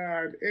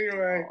sad.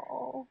 Anyway.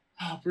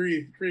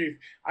 Breathe.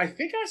 I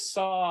think I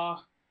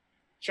saw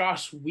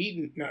Joss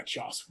Whedon. Not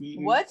Joss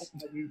Whedon. What?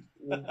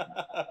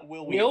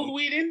 Will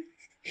Whedon?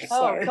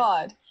 Oh,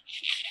 God.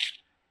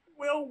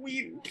 Will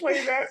Whedon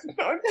play that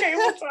on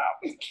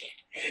tabletop?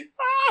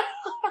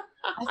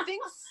 I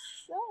think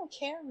so. I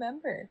can't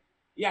remember.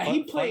 Yeah,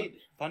 he played.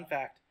 Fun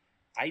fact,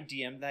 I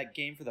DM'd that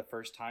game for the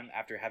first time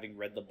after having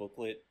read the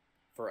booklet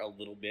for a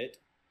little bit,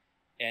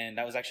 and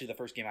that was actually the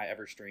first game I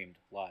ever streamed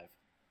live.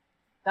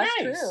 That's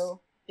true.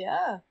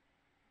 Yeah.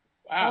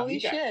 Wow. Holy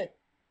shit.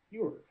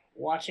 You were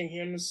watching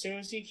him as soon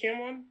as he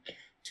came on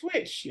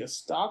Twitch, you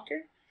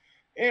stalker.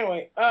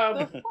 Anyway,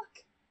 the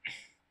fuck?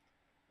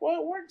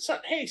 Well, it worked.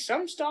 Hey,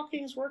 some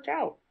stalkings work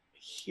out.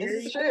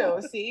 This is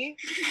true. See?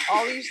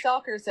 All you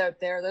stalkers out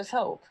there, there's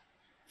hope.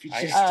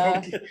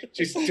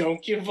 Just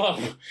don't give up.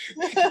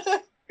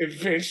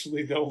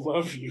 Eventually, they'll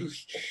love you.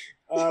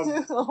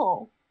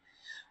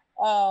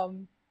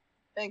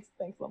 Thanks,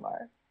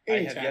 Lamar. I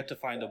have yet to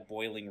find a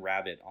boiling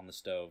rabbit on the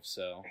stove,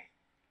 so...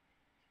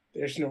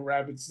 There's no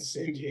rabbits in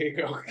San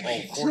Diego.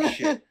 Oh,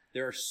 horseshit.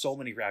 There are so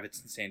many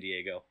rabbits in San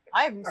Diego.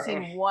 I haven't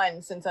seen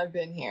one since I've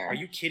been here. Are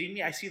you kidding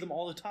me? I see them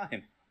all the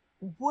time.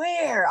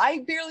 Where?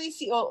 I barely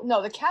see... Oh,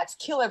 no, the cats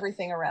kill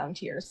everything around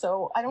here,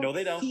 so I don't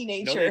see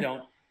nature. No, they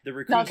don't. The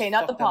raccoons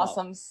not the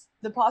possums.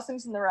 The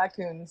possums and the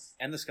raccoons.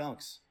 And the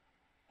skunks.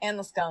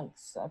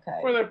 Okay.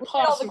 Well, they're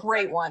all the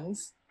great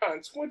ones.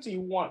 What do you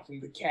want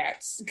from the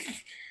cats?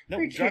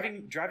 No,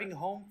 driving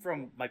home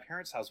from my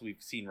parents' house, we've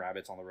seen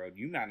rabbits on the road.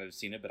 You might not have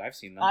seen it, but I've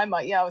seen them. I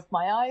might, with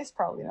my eyes,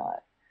 probably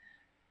not.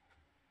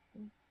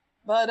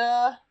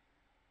 But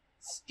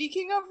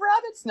speaking of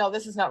rabbits, no,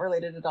 this is not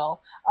related at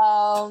all.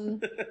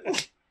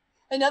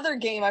 Another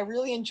game I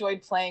really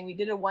enjoyed playing, we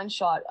did a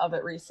one-shot of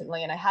it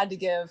recently, and I had to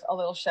give a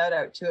little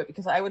shout-out to it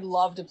because I would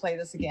love to play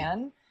this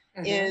again,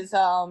 is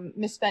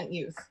Misspent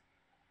Youth.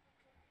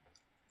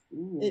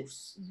 Ooh.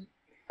 It's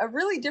a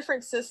really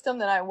different system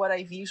than what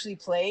I've usually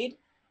played.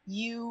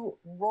 You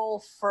roll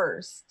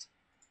first,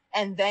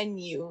 and then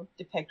you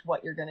depict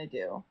what you're going to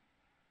do.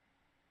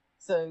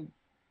 So,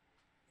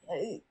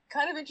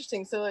 kind of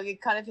interesting. So,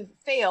 if it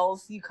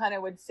fails, you kind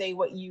of would say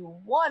what you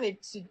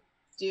wanted to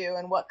do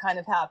and what kind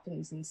of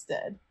happens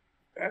instead.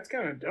 That's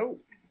kind of dope.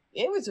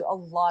 It was a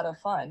lot of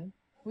fun.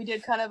 We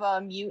did kind of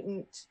a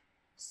mutant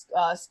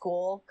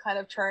school kind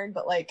of turn,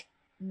 but like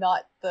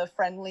not the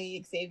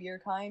friendly Xavier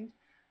kind.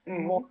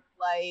 More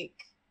like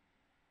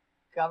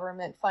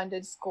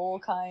government-funded school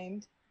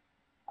kind.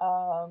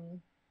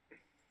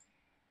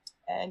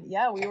 And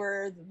yeah, we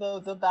were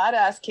the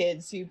badass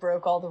kids who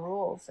broke all the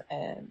rules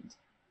and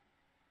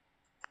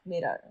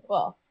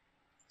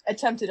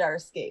attempted our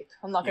escape.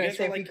 I'm not going to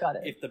say we got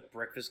it. If the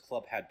Breakfast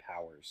Club had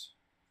powers.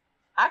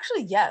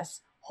 Actually,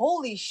 yes.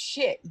 Holy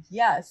shit,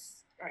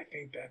 yes. I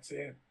think that's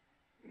it.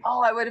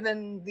 Oh, I would have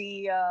been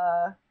the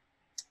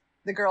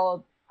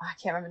girl, I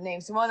can't remember the name.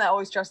 It's the one that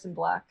always dressed in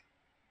black.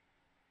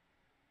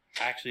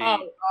 Actually,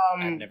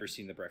 I've never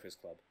seen the Breakfast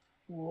Club.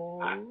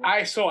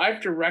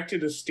 I've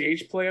directed a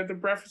stage play of the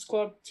Breakfast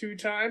Club 2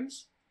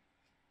 times.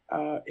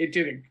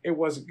 It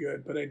wasn't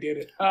good, but I did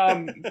it.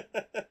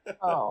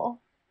 Oh.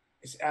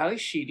 It's Ally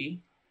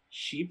Sheedy.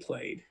 She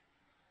played.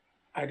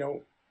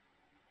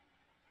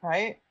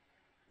 Right?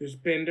 There's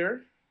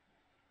Bender.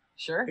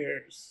 Sure.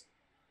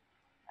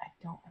 I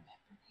don't remember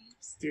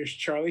names. There's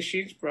Charlie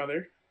Sheen's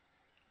brother.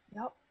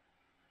 Yep.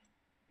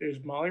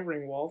 There's Molly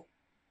Ringwald.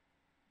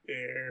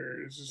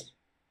 There's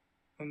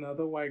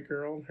another white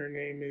girl. Her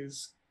name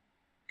is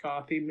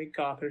Gothy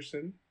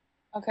McGotherson.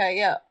 Okay,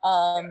 yeah.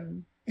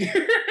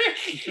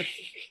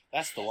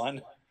 That's the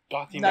one.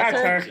 Gothy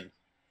McGotherson.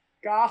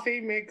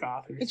 Gothy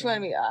McGotherson. Which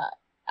one?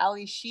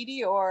 Ally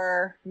Sheedy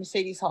or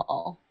Mercedes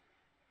Hall?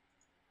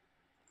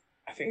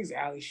 I think it's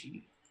Ally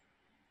Sheedy.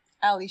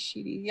 Ally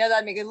Sheedy. Yeah,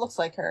 it looks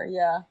like her.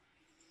 Yeah.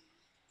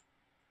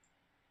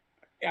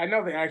 Yeah, I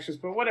know the actress,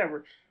 but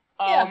whatever.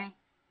 Yeah.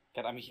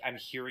 God, I'm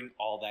hearing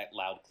all that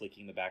loud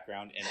clicking in the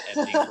background, and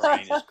editing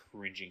Brian is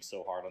cringing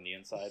so hard on the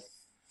inside.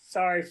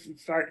 Sorry,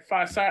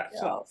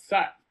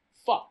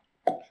 fuck.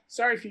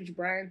 Sorry, future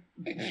Brian.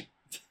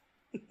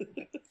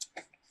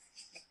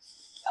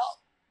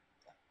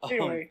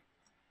 Anyway,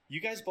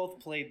 you guys both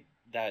played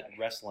that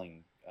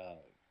wrestling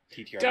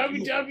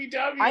TTRPG.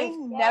 WWW. I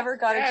never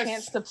got a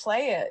chance to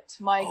play it.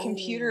 My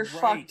computer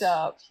fucked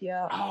up.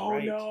 Yeah. Oh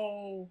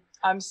no.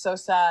 I'm so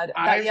sad.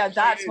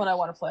 That's when I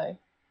want to play.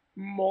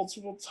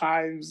 Multiple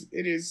times.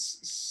 It is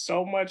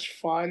so much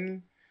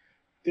fun.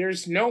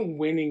 There's no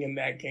winning in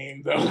that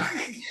game though.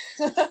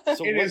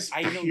 So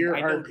I know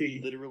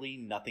literally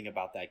nothing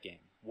about that game.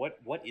 What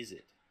is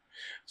it?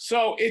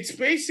 So it's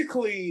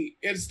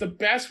the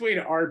best way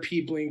to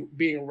RP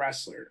being a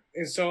wrestler.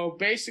 And so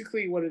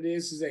basically what it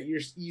is that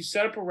you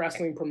set up a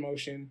wrestling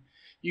promotion,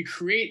 you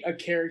create a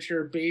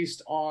character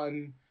based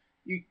on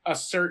a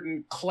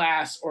certain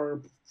class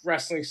or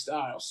wrestling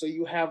style. So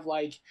you have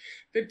like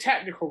the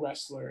technical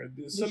wrestler,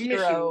 the submission,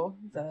 hero,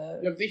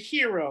 you have the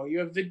hero, you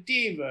have the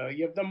diva,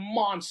 you have the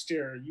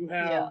monster, you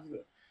have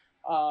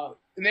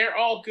and they're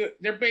all good.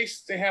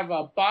 They have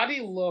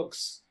body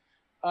looks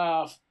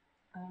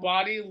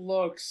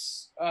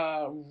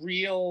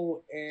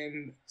real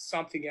and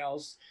something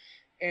else.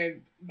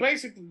 And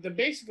basically the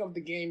basic of the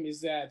game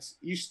is that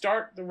you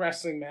start the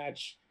wrestling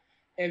match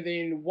and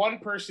then one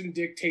person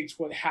dictates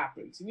what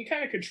happens. And you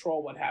kind of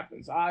control what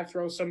happens. I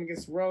throw some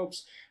against the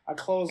ropes, I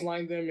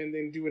clothesline them, and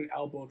then do an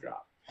elbow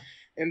drop.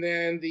 And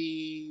then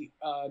the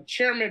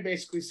chairman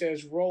basically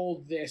says,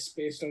 roll this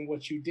based on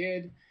what you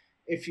did.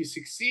 If you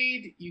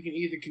succeed, you can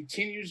either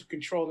continue to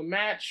control the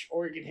match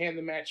or you can hand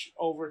the match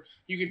over.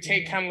 You can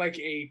take kind of like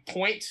a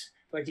point,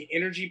 like an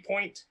energy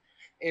point,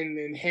 and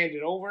then hand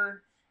it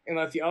over and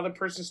let the other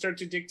person start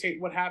to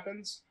dictate what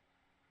happens.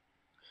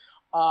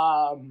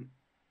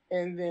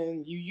 And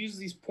then you use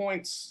these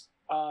points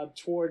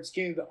towards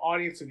getting the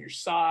audience on your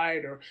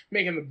side or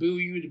making them boo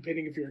you,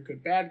 depending if you're a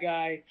good bad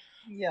guy.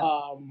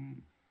 Yeah.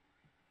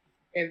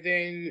 And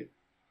then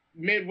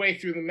midway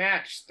through the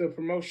match, the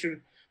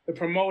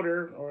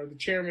promoter or the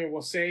chairman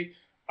will say,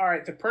 all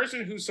right, the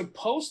person who's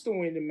supposed to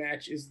win the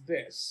match is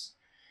this.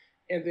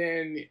 And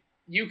then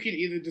you can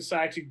either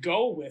decide to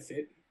go with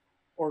it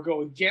or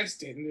go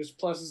against it. And there's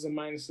pluses and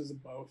minuses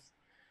of both.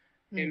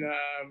 And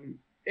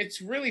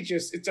it's really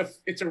just,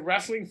 it's a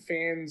wrestling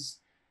fan's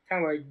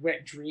kind of like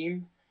wet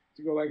dream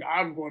to go like,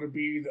 I'm going to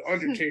be the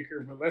Undertaker,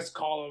 but let's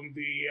call him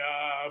the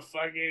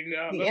fucking...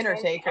 the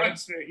Undertaker.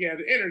 Yeah,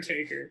 the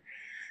Undertaker.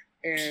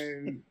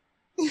 And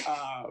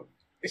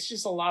it's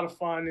just a lot of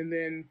fun. And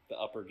then... The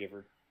upper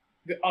giver,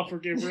 the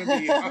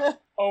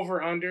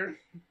over-under,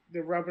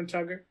 the rub and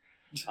tugger.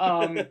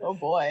 Oh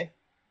boy,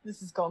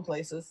 this is going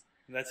places.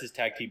 That's his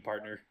tag team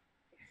partner.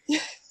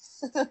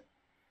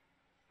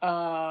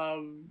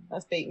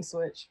 That's bait and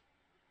switch.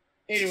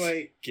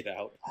 Anyway, get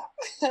out.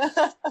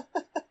 The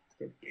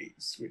bait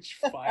and switch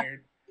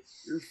fired.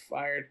 You're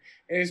fired.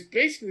 And it's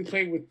basically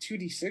played with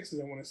 2d6s.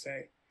 I want to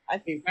say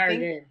the entire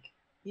game.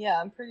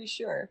 Yeah, I'm pretty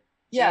sure.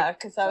 Yeah,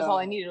 because that was all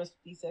I needed was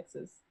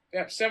d6s.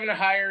 Yep, 7 or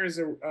higher is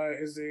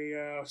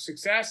a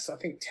success. I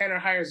think 10 or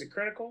higher is a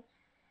critical.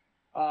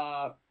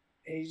 And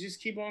you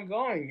just keep on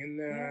going. And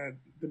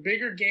the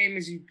bigger game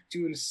is you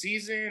do in a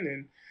season,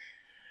 and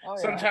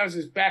sometimes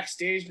there's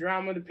backstage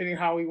drama depending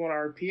how we want to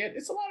RP it.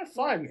 It's a lot of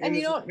fun, and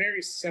it's a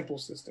very simple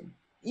system.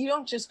 You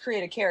don't just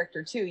create a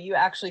character too; you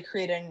actually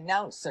create an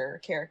announcer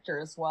character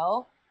as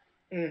well.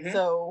 Mm-hmm.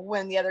 So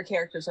when the other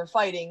characters are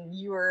fighting,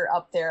 you are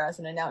up there as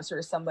an announcer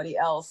or somebody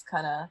else,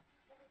 kind of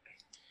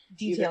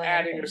either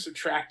adding or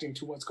subtracting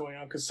to what's going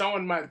on. Because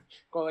someone might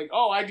go like,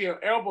 "Oh, I did an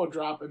elbow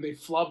drop," and they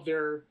flub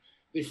their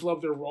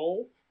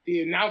roll.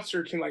 The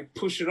announcer can like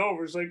push it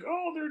over. It's like,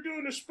 "Oh, they're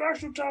doing a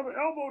special type of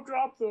elbow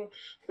drop, the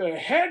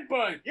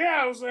headbutt.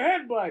 Yeah, it was a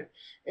headbutt,"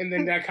 and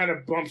then that kind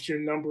of bumps your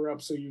number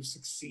up so you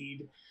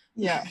succeed.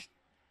 Yeah.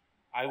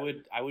 I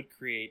would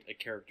create a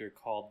character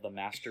called the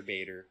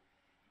Masturbator,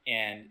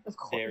 and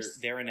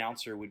their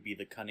announcer would be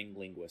the Cunning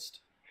Linguist.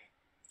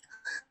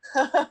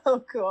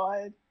 Oh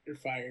God! You're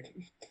fired.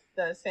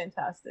 That is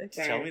fantastic.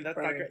 Brian, tell me that's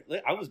Brian. Not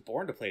great. I was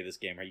born to play this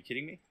game. Are you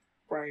kidding me?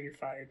 Brian, you're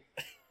fired.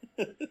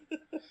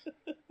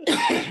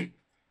 I'm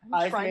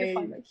trying to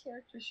find my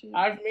character sheet.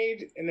 I've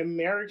made an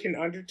American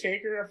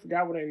Undertaker. I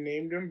forgot what I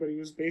named him, but he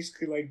was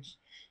basically like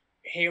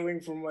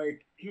hailing from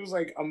like he was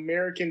like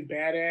American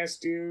badass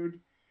dude.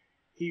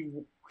 He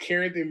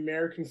carried the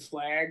American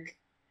flag.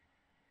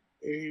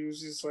 And he was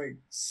just like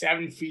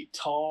 7 feet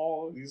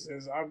tall. He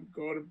says, "I'm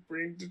going to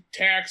bring the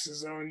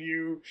taxes on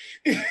you."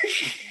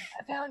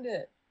 I found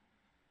it.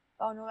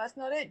 Oh no, that's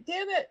not it.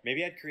 Damn it!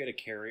 Maybe I'd create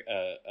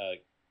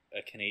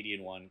a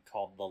Canadian one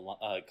called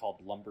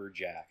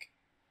Lumberjack.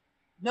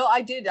 No,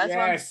 I did. That's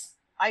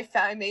what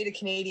I made a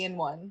Canadian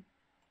one.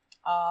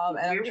 And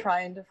I'm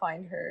trying to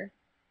find her.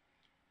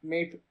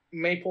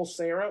 Maple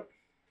syrup.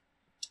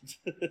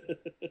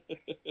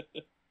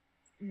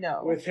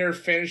 No. With her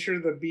finisher,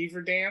 the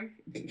Beaver Dam.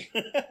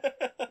 No,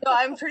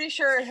 I'm pretty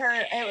sure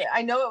her.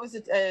 I know it was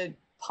a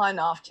pun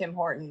off Tim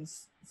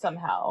Hortons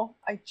somehow.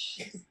 I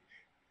just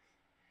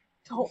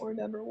don't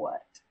remember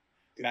what.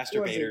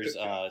 Masturbator's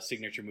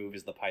signature move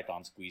is the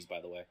Python squeeze, by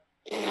the way.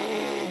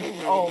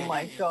 Oh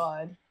my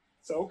God.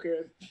 So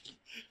good.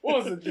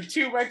 What was it? The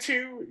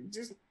 2x2?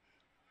 Just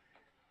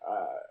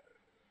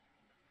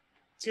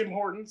Tim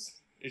Hortons.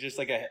 It's just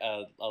like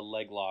a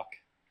leg lock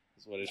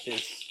is what it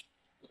is.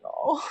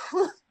 No.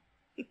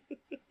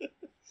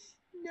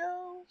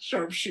 No.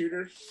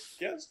 Sharpshooter.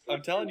 Yes,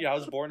 I'm telling you, I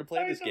was born to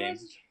play this game.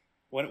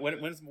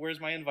 Where's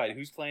my invite?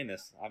 Who's playing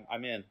this?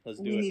 I'm in. Let's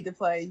do it. We need to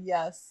play.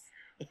 Yes.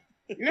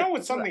 You know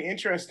what's something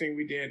interesting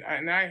we did,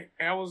 and I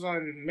was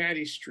on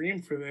Maddie's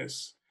stream for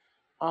this,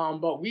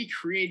 but we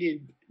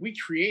created a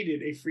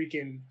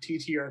freaking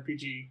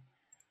TTRPG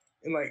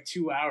in like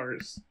 2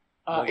 hours.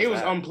 It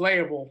was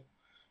unplayable.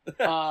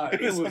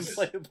 It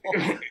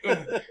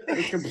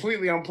was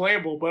completely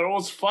unplayable, but it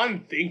was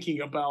fun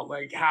thinking about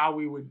like how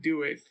we would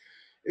do it,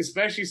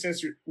 especially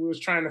since we was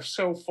trying to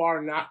so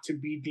far not to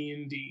be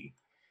D&D.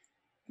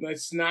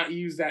 Let's not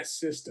use that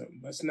system.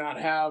 Let's not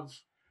have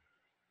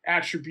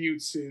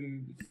attributes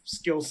and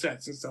skill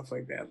sets and stuff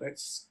like that.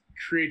 Let's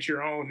create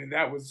your own, and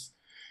it was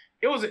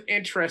an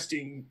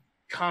interesting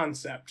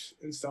concept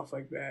and stuff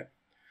like that.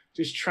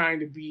 Just trying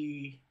to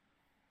be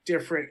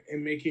different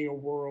and making a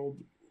world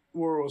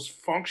was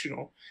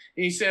functional.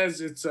 And he says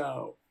it's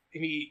and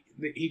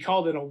he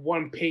called it a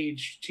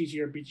 1-page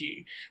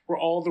TTRPG where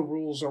all the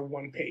rules are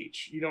 1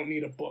 page. You don't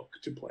need a book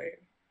to play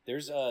it.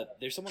 There's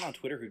someone on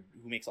Twitter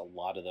who makes a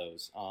lot of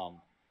those.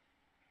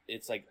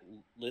 It's like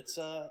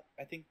Litza,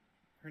 I think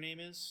her name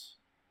is.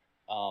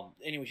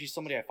 Anyway, she's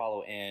somebody I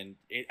follow, and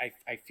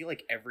I feel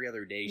like every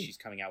other day she's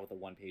coming out with a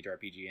 1-page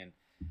RPG, and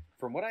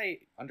from what I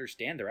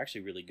understand, they're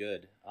actually really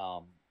good.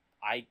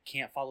 I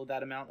can't follow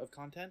that amount of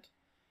content.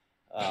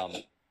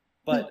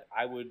 But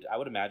I would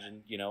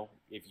imagine, you know,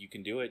 if you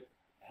can do it,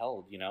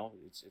 hell, you know,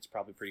 it's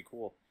probably pretty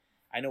cool.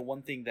 I know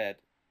one thing that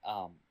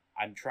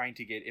I'm trying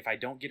to get, if I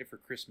don't get it for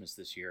Christmas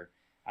this year,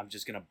 I'm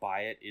just going to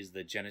buy it, is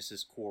the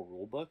Genesis Core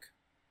Rulebook.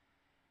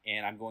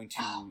 And I'm going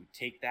to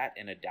take that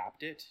and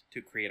adapt it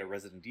to create a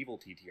Resident Evil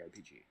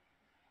TTRPG.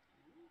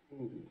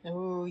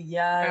 Oh,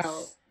 yes.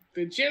 Now,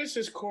 the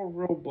Genesis Core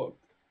Rulebook,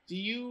 do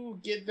you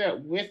get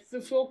that with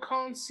the Phil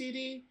Collins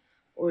CD,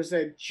 or is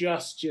that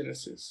just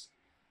Genesis?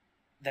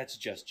 That's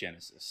just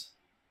Genesis.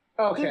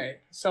 Okay,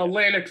 so yeah.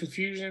 Land of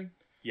Confusion?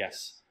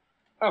 Yes.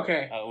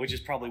 Okay. Which is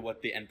probably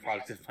what the end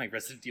product of my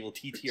Resident Evil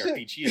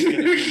TTRPG is going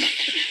to be.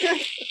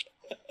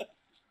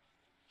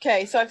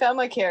 Okay, so I found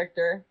my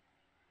character.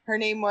 Her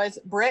name was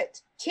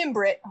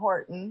Timbrit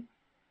Horton.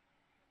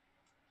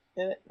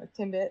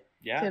 Timbit?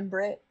 Yeah.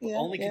 Timbrit? Yeah.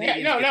 Only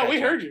Canadians. No, we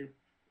heard you.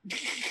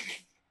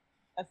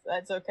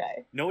 That's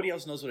okay. Nobody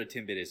else knows what a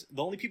Timbit is.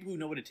 The only people who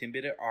know what a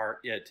Timbit are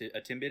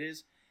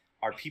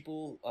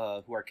people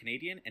who are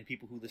Canadian and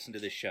people who listen to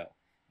this show.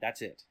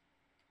 That's it.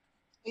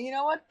 You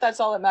know what? That's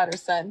all that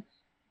matters then.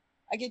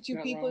 I get you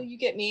people, wrong. You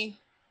get me.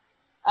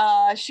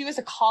 She was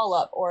a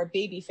call-up or a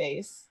baby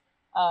face.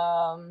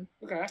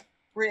 Okay.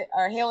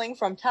 Are hailing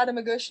from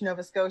Tatamagouche,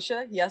 Nova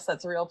Scotia. Yes,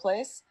 that's a real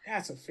place.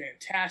 That's a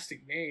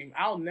fantastic name.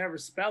 I'll never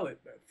spell it,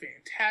 but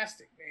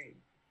fantastic name.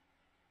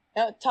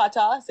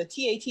 Tata, so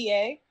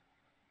Tatamaguche.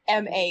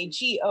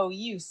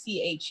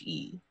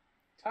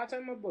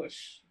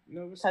 Tatamagouche.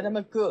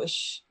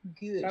 Tatamagouche.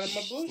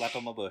 Slap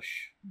on my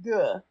bush.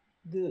 Goosh.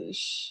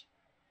 Bush.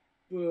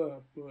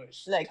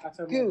 Like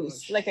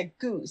goose. Like a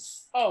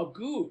goose. Oh,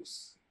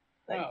 goose.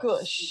 Like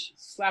gush.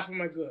 Slap on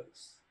my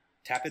goose.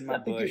 Tap in my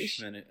bush,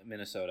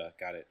 Minnesota.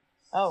 Got it.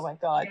 Oh my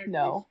God,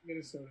 no.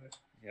 Minnesota.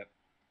 Yep.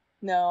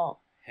 No.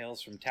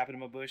 Hails from Tap in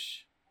my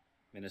bush,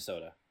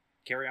 Minnesota.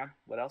 Carry on.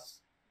 What else?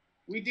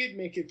 We did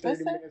make it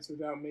 30 minutes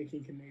without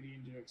making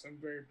Canadian jokes. I'm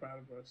very proud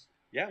of us.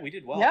 Yeah, we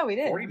did well. Yeah, we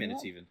did. 40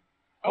 minutes even.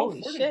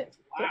 Holy shit.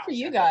 Wow. Good for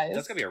you guys.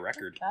 That's going to be a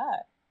record.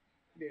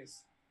 It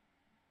is.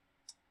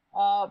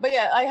 But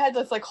yeah, I had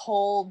this like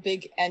whole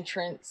big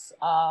entrance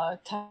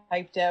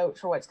typed out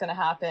for what's going to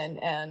happen.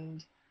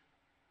 And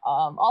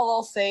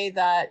I'll say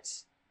that,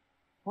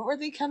 what were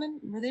they coming?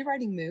 Were they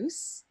riding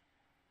moose?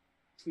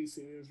 Please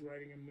say it was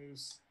riding a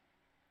moose.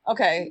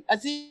 Okay,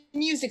 as the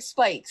music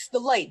spikes, the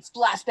lights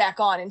blast back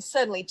on, and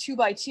suddenly, 2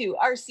 by 2,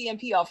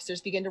 RCMP officers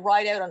begin to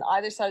ride out on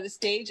either side of the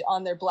stage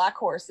on their black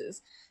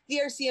horses. The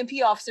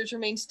RCMP officers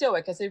remain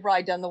stoic as they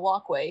ride down the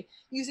walkway,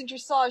 using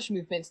dressage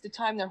movements to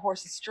time their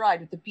horses'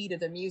 stride with the beat of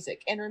their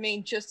music, and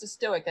remain just as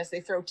stoic as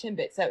they throw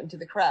Timbits out into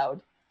the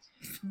crowd.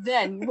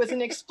 Then, with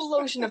an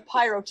explosion of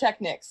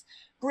pyrotechnics,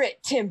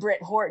 Tim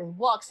Britt Horton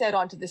walks out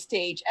onto the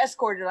stage,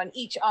 escorted on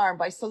each arm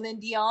by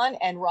Celine Dion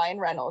and Ryan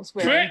Reynolds,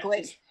 wearing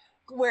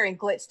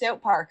glitzed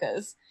out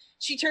parkas.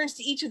 She turns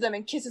to each of them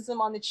and kisses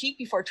them on the cheek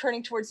before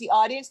turning towards the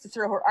audience to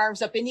throw her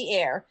arms up in the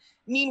air.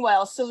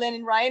 Meanwhile, Celine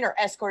and Ryan are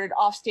escorted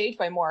off stage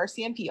by more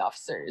RCMP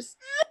officers.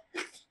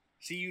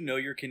 See, you know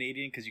you're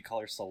Canadian because you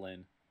call her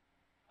Celine.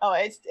 Oh,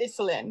 it's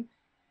Celine.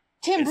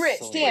 Tim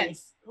Britt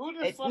stands.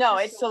 It's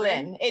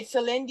Celine. It's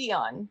Celine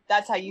Dion.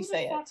 That's how you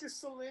say it. Who the fuck is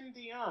Celine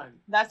Dion?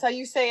 That's how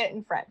you say it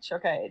in French.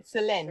 Okay, it's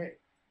Celine. Okay.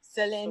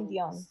 Celine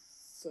Dion.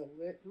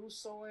 Who's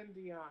Celine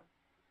Dion?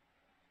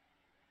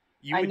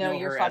 I know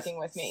you're fucking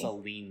with me.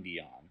 Celine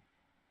Dion.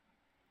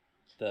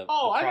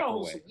 I know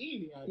who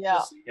Celine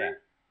Dion.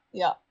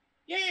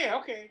 Yeah.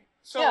 Okay.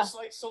 So it's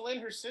like Celine,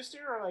 her sister,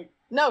 or like?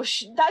 No,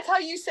 that's how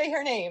you say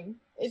her name.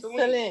 It's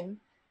Celine.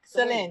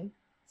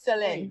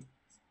 Celine.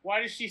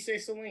 Why does she say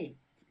Celine?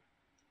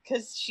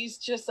 Because she's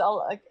just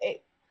all like.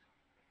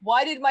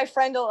 Why did my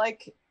friend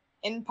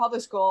in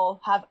public school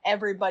have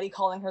everybody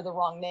calling her the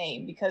wrong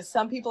name? Because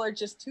some people are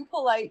just too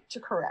polite to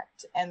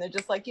correct, and they're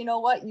just like, you know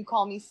what? You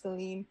call me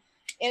Celine.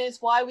 And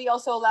it's why we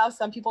also allow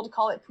some people to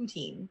call it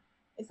poutine.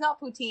 It's not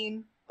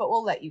poutine, but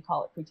we'll let you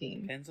call it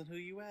poutine. Depends on who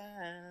you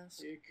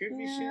ask. It could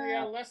be Chili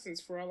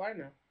Adolescents for all I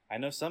know. I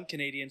know some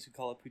Canadians who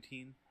call it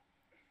poutine.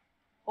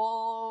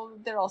 Well,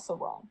 they're also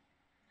wrong.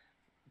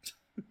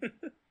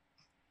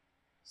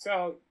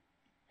 So,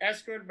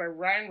 escorted by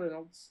Ryan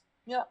Reynolds.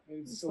 Yep.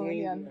 And Celine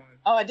Dion.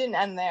 Oh, it didn't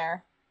end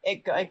there.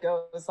 It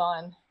goes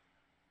on.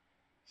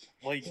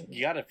 Well,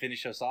 you got to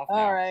finish us off now.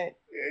 All right.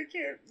 You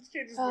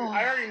can't just.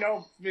 I already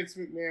know Vince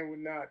McMahon would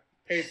not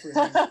pay for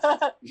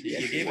it.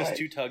 You gave us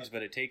 2 tugs,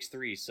 but it takes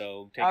 3,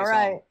 so take us all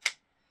right. on.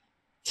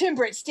 Tim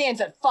Britt stands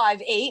at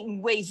 5'8"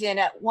 and weighs in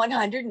at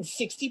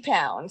 160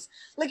 pounds.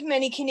 Like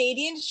many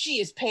Canadians,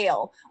 she is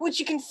pale, which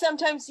you can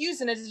sometimes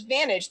use as an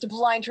advantage to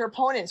blind her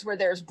opponents where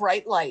there's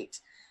bright light.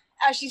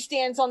 As she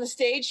stands on the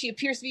stage, she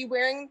appears to be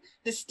wearing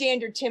the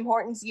standard Tim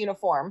Hortons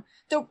uniform.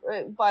 Though,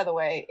 by the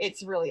way,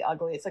 it's really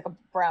ugly. It's like a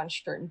brown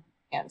shirt and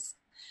pants.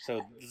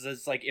 So this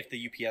is like if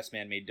the UPS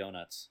man made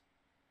donuts.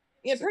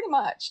 Yeah, pretty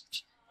much.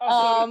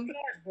 Oh, so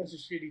bunch of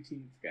shitty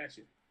teams.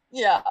 Gotcha.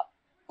 Yeah.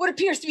 What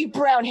appears to be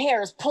brown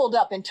hair is pulled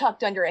up and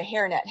tucked under a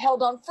hairnet,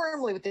 held on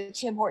firmly with the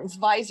Tim Hortons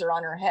visor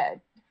on her head.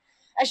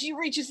 As she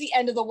reaches the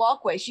end of the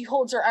walkway, she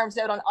holds her arms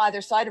out on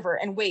either side of her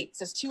and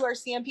waits as 2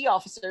 RCMP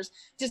officers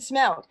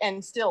dismount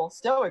and still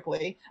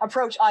stoically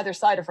approach either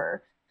side of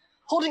her.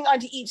 Holding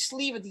onto each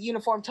sleeve of the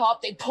uniform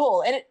top, they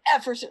pull, and it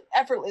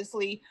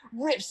effortlessly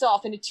rips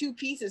off into 2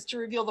 pieces to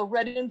reveal the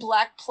red and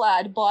black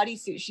plaid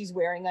bodysuit she's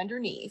wearing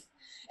underneath.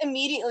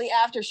 Immediately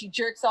after, she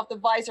jerks off the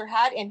visor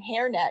hat and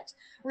hairnet,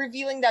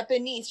 revealing that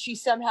beneath she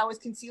somehow is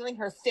concealing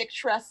her thick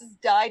tresses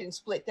dyed and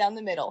split down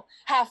the middle,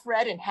 half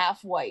red and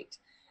half white.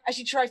 As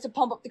she tries to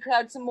pump up the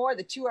crowd some more,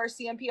 the 2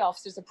 RCMP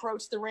officers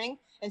approach the ring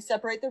and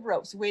separate the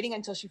ropes, waiting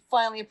until she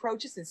finally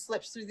approaches and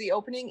slips through the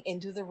opening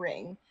into the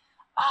ring.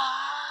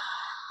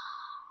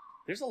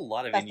 There's a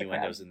lot of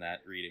innuendos in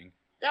that reading.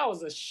 That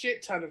was a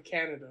shit ton of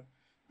Canada.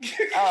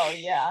 Oh,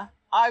 yeah.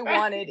 I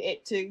wanted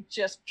it to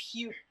just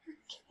puke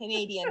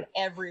Canadian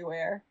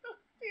everywhere.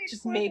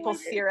 Just maple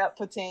syrup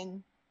put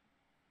in.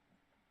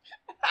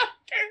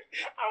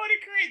 I want to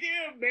create the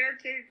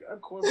American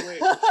equivalent.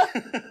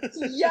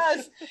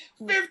 Yes.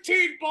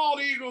 15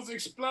 bald eagles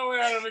explode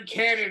out of a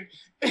cannon.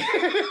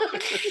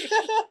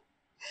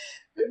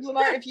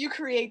 Lamar, if you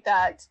create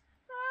that,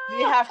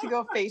 we have to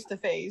go face to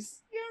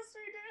face. Yes,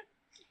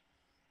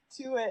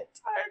 we did. Do it.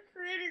 I'm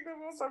creating the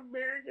most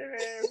American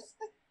ass.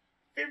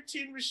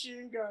 15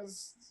 machine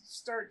guns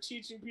start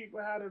teaching people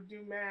how to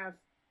do math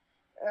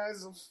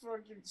as a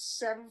fucking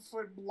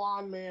 7-foot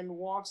blonde man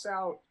walks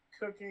out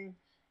cooking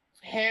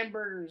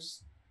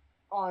hamburgers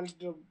on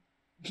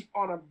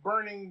a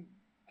burning,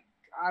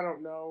 I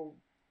don't know,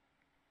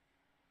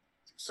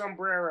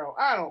 sombrero.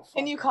 I don't.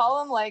 Can you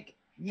call him like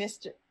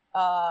Mr.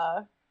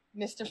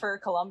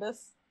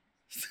 Columbus?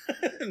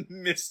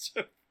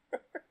 Mr.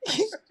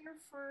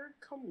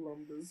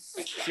 Columbus.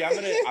 See,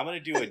 I'm gonna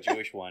do a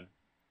Jewish one,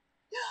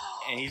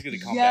 and he's gonna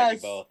combat you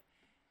both.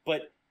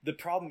 But the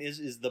problem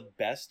is the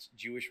best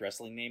Jewish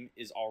wrestling name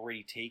is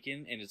already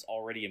taken, and it's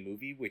already a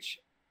movie, which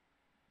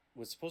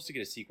was supposed to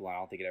get a sequel. I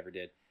don't think it ever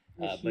did.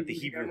 But the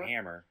Hebrew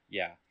Hammer,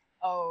 yeah.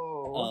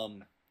 Oh.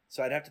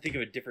 So I'd have to think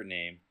of a different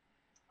name.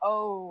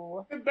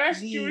 Oh. The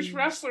best Jewish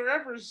wrestler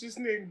ever is just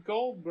named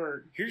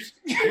Goldberg. Here's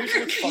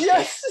what's fucked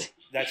Yes. up.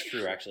 That's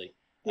true, actually.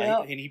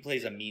 Yep. And he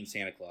plays a mean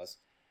Santa Claus.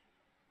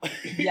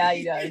 Yeah,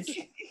 he does.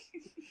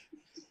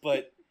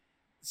 But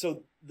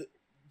so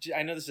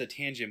I know this is a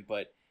tangent,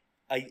 but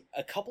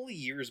a couple of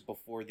years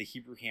before the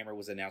Hebrew Hammer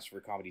was announced for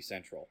Comedy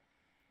Central,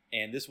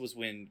 and this was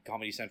when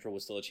Comedy Central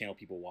was still a channel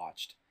people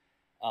watched,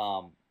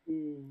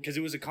 because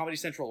it was a Comedy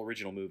Central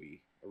original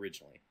movie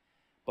originally.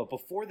 But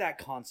before that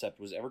concept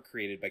was ever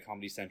created by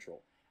Comedy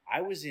Central,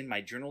 I was in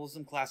my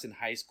journalism class in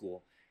high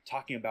school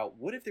talking about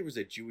what if there was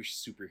a Jewish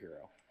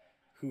superhero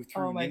who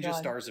threw ninja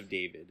stars of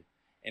David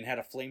and had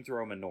a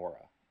flamethrower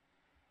menorah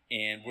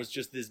and was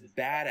just this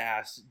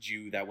badass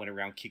Jew that went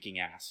around kicking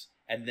ass.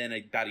 And then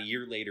about a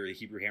year later, the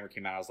Hebrew Hammer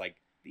came out. I was like,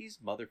 these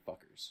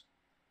motherfuckers.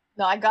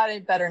 No, I got a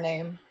better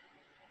name.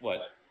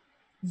 What?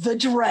 The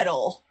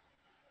Dreddle.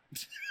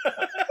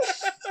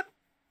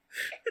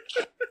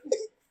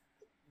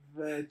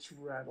 The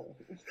Dreddle.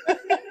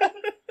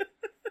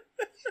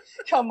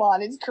 Come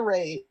on, it's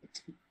great.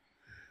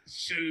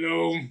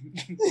 Shalom.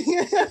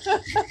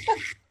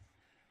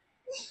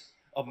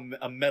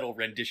 A metal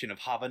rendition of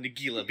Hava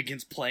Nagila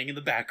begins playing in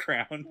the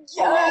background.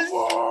 Yes.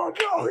 Oh,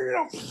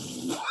 no.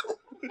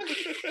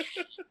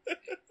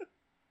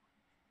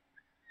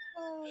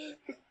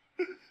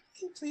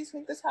 Can you please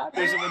make this happen?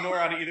 There's a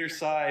menorah on either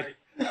side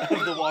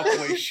of the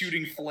walkway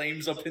shooting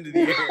flames up into the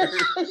air.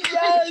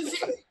 Yes.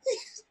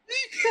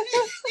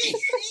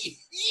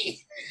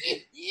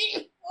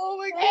 Oh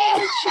my god,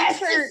 my cheeks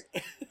hurt.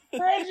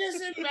 I'm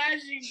just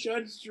imagining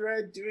Judge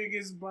Dredd doing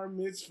his bar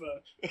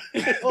mitzvah.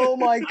 Oh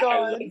my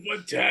god.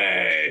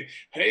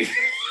 Hey.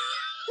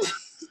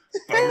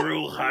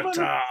 Baruch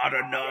atah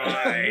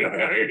Adonai.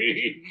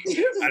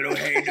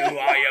 Eloheinu,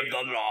 I am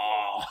the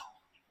law.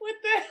 With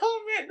the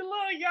helmet, the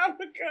little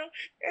yarmulke,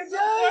 and the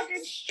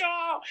fucking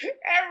shawl,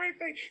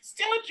 everything.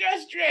 Still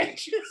Judge Dredd.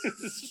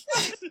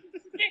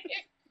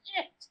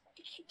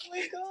 Oh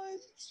my god.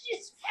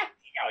 She's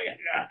fucking on your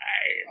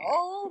line.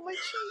 Oh, my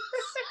cheeks.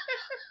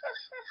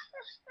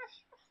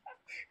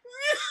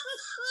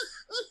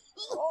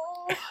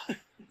 Oh.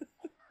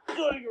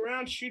 Going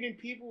around shooting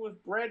people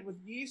with bread with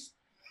yeast.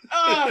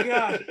 Oh,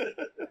 God.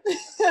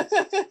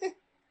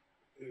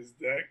 Is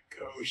that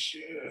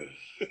kosher?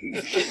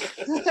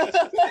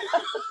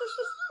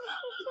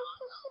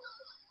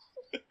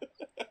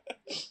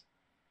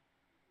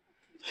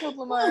 Killed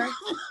Lamar.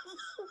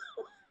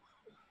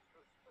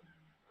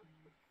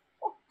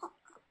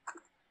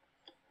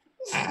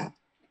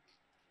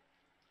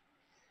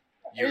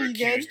 You're you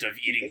accused good? of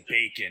eating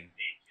bacon.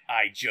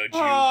 I judge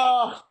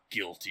you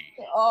guilty.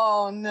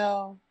 Oh,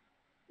 no.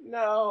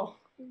 No.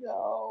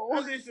 No.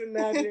 I'm just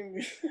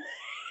imagining.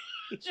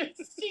 He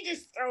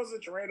just throws a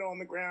Dreddle on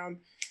the ground.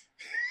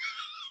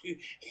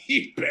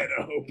 You better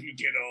hope you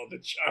get all the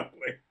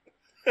chocolate.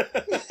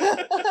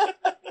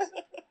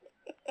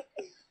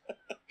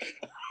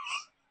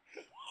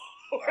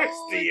 Where's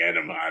the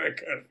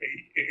enigmatica for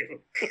you?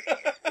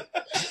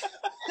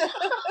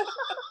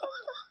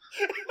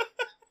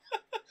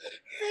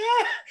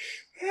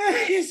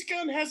 His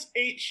gun has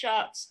 8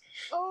 shots.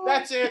 Oh.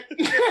 That's it.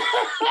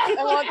 I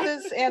want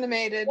this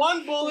animated.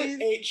 1 bullet,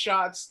 please. 8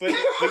 shots. But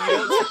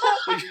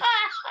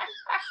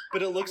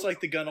it looks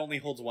like the gun only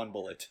holds 1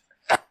 bullet.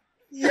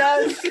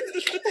 Yes.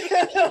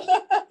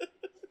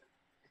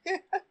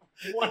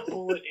 1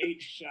 bullet,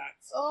 8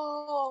 shots.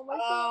 Oh my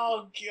god.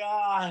 Oh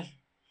god.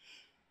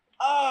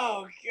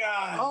 Oh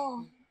god.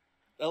 Oh.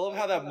 I love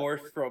how that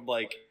morphed from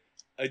like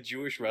a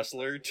Jewish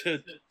wrestler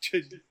to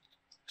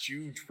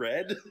Jew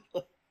Dredd.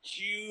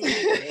 Jew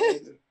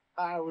Dredd.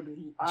 I would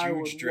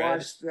Dredd.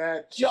 watch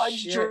that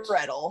Judge shit.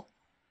 Dreddle.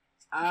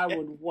 I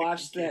would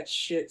watch that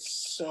shit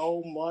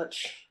so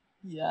much.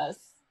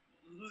 Yes.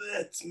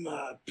 Let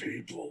my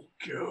people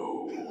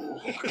go.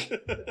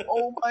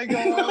 Oh my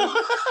god.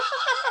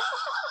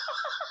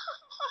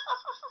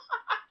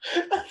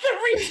 The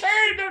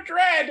Return of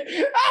Dredd.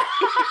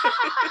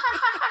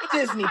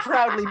 Disney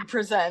proudly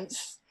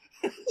presents.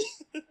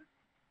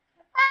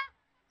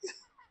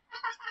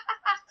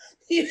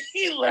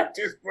 He left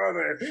his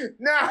brother.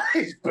 Now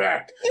he's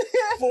back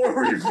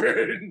for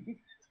revenge.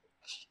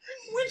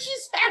 Which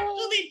is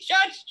actually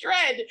Judge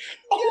Dredd.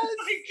 Oh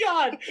my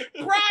god.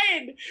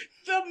 Brian,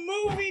 the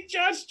movie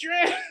Judge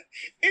Dredd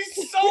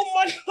is so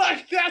much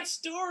like that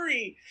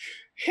story.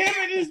 Him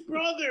and his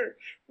brother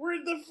were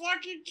the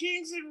fucking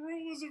kings and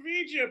rulers of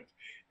Egypt.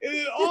 And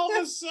then all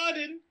of a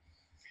sudden,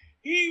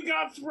 he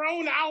got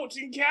thrown out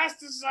and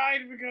cast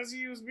aside because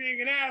he was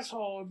being an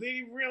asshole. Then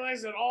he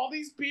realized that all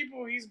these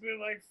people he's been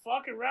like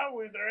fucking around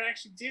with are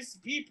actually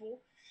decent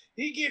people.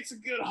 He gets a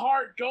good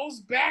heart, goes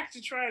back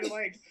to try to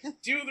like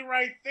do the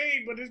right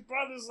thing, but his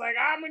brother's like,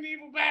 I'm an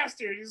evil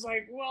bastard. He's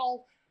like,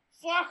 well,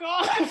 fuck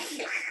off.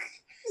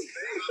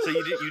 So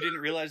you didn't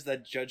realize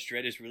that Judge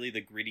Dredd is really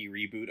the gritty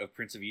reboot of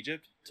Prince of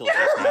Egypt till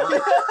just now?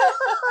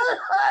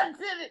 I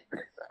did it.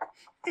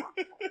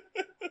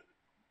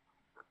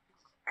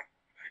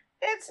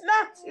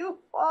 not too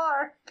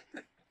far.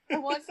 I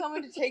want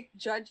someone to take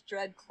Judge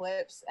Dredd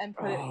clips and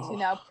put it to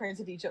now Prince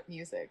of Egypt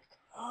music.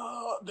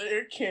 Oh,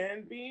 there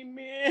can be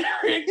miracles.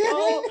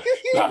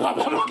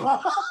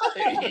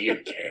 You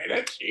can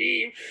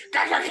achieve.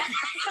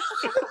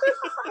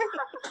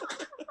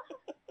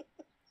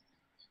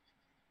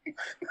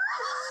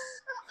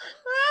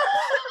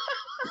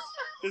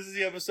 This is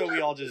the episode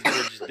we all just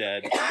binged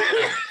dead.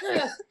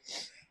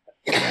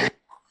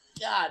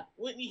 God,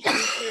 Whitney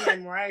Houston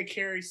and Mariah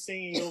Carey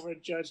singing over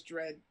Judge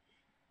Dredd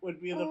would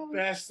be the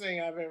best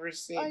thing I've ever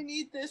seen. I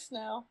need this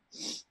now.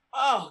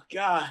 Oh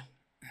God,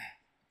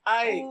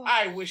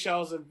 I wish I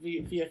was a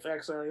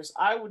VFX artist.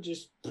 I would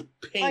just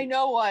paint. I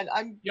know one.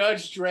 I'm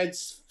Judge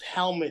Dredd's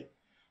helmet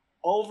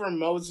over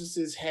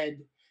Moses'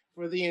 head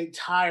for the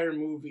entire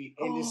movie,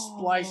 and just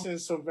splice in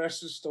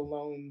Sylvester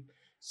Stallone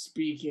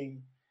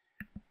speaking.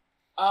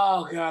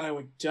 Oh God, I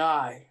would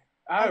die.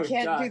 I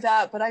can't do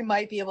that, but I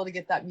might be able to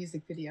get that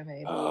music video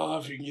made. Oh,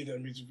 if you can get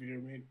that music video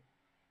made.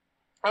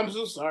 I'm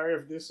so sorry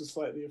if this is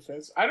slightly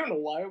offensive. I don't know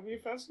why it would be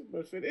offensive, but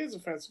if it is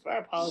offensive, I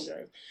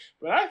apologize.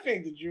 But I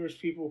think the Jewish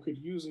people could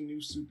use a new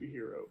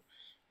superhero.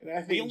 And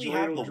I think we only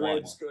have the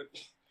one. Good.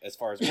 As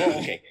far as, well,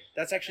 okay,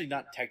 that's actually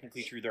not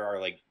technically true. There are,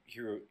 like,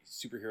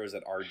 superheroes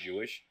that are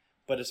Jewish.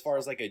 But as far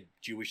as, like, a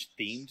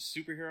Jewish-themed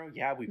superhero,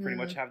 yeah, we pretty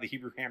much have the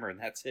Hebrew Hammer, and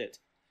that's it.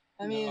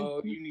 I mean...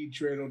 No, you need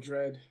Dreidel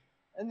Dredd.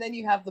 And then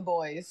you have the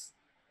boys.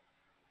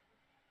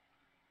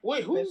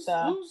 Wait, who's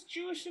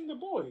Jewish in the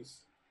boys?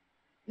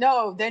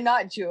 No, they're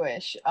not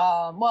Jewish.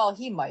 Well,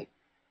 he might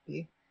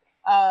be.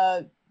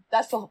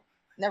 That's the...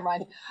 Never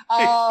mind.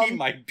 He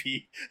might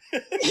be. You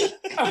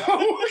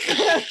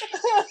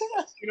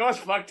know what's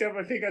fucked up?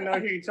 I think I know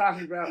who you're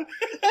talking about.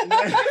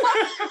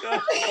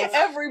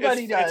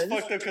 Everybody does. It's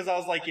fucked up because I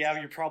was like, yeah,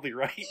 you're probably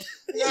right.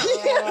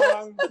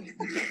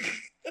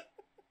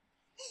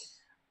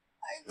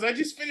 I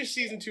just finished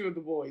season 2 of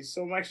The Boys,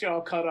 so I'm actually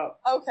all caught up.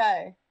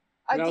 Okay.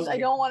 I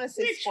don't want to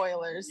say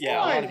spoilers. Yeah,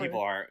 a lot of people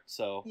aren't,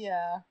 so.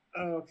 Yeah.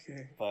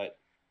 Okay. But,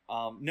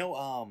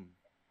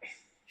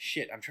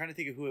 shit, I'm trying to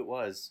think of who it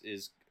was.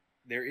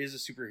 There is a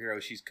superhero,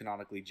 she's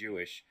canonically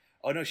Jewish.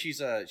 Oh no, she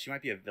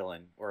might be a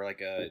villain, or like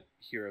a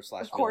hero /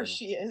 villain. Of course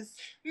she is.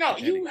 No,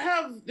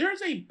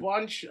 there's a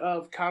bunch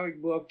of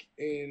comic book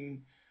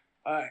and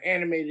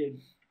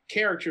animated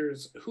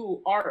characters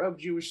who are of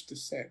Jewish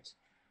descent.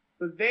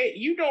 But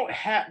you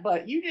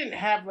didn't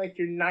have like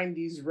your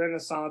 90s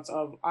renaissance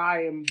of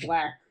I am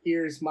black,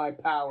 here's my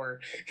power.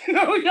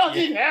 No, y'all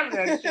didn't have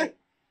that shit.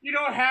 You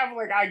don't have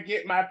like I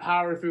get my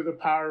power through the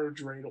power of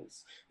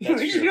dreidels.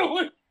 That's true. You know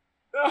what?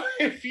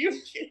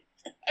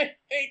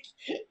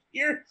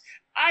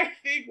 I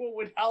think what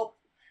would help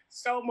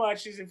so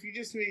much is if you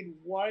just made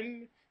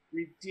one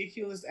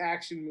ridiculous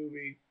action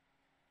movie,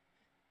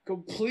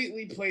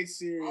 completely played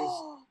serious,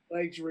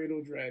 like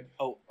Dreidel Dredd.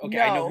 Oh, okay,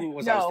 I know who it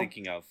was I was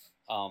thinking of.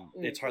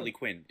 It's Harley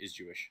Quinn is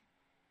Jewish.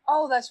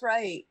 Oh, that's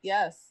right.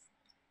 Yes.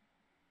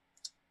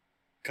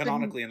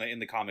 Canonically, in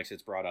the comics,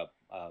 it's brought up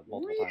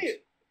multiple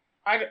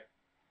times.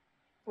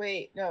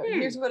 Wait, no.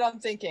 Here's what I'm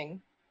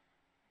thinking.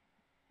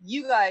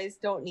 You guys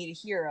don't need a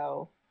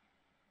hero.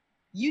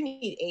 You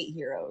need 8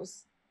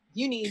 heroes.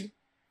 You need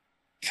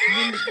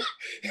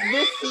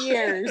this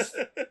year's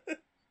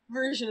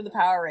version of the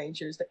Power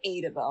Rangers, the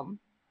 8 of them.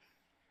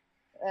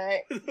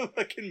 Right? The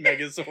fucking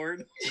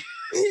Megazord.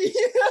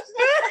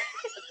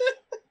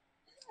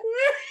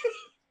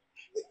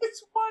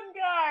 This one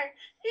guy,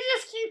 he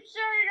just keeps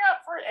showing up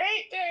for 8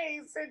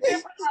 days in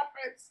different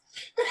outfits.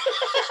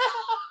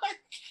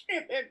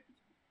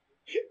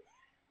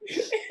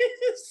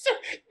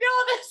 No,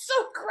 that's so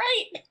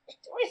great.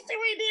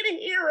 We need a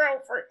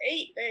hero for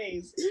 8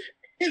 days.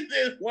 And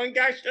then one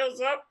guy shows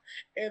up,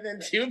 and then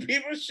 2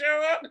 people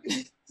show up. What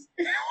the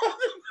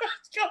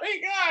fuck's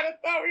going on? I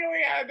thought we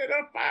only had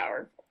enough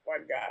power for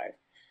one guy.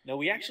 No,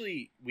 we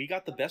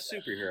got the best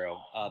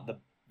superhero.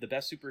 The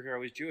best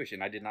superhero is Jewish,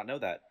 and I did not know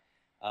that.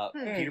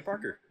 Peter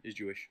Parker is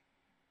Jewish.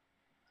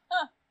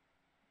 Huh.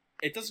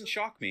 It doesn't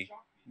shock me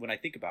when I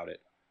think about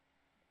it.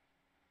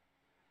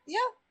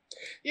 Yeah.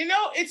 You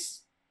know,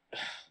 it's...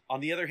 On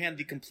the other hand,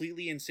 the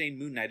completely insane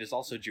Moon Knight is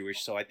also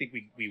Jewish, so I think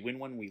we win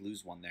one, we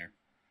lose one there.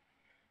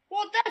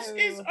 Well, are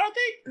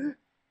they...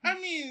 I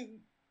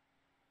mean...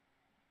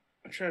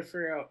 I'm trying to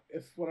figure out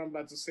if what I'm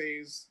about to say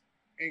is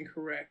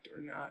incorrect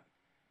or not.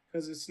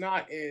 Because it's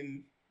not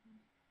an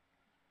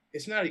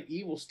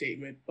evil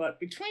statement, but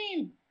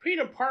between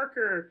Peter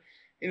Parker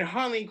and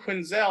Harley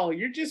Quinzel,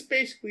 you're just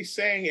basically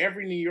saying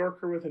every New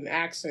Yorker with an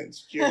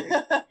accent's Jewish.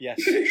 Yes.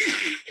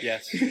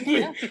 Yes.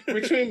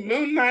 Between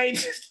Moon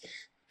Knight,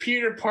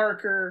 Peter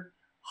Parker,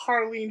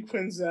 Harleen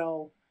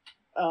Quinzel,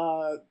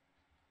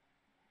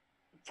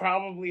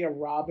 probably a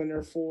Robin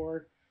or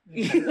 4.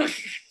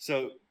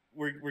 So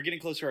we're getting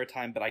closer to our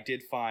time, but I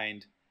did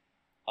find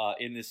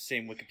in this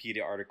same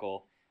Wikipedia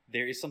article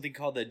there is something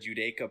called the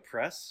Judaica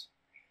Press,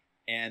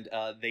 and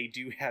they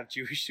do have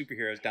Jewish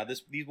superheroes. Now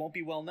these won't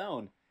be well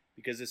known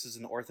because this is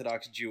an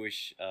Orthodox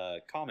Jewish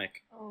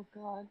comic. Oh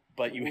God!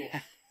 But you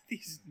have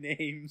these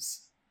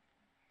names.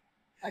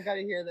 I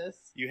gotta hear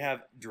this. You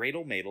have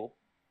Dreidel Madel.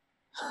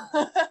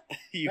 That's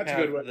a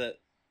good one.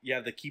 You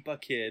have the Kippa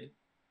Kid.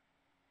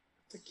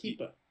 The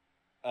Kippa.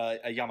 A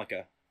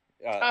Yamaka.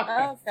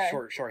 Okay.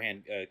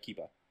 Shorthand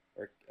Kippa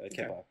or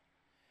Kippa.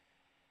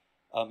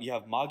 You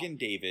have Magen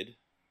David.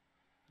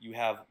 You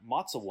have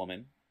Matzah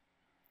Woman.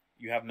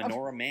 You have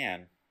Menorah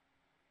Man.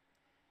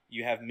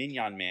 You have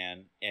Minyan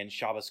Man and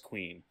Shabbos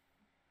Queen.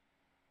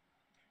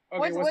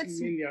 Okay, what's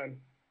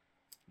Minyan?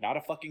 Not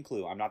a fucking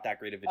clue. I'm not that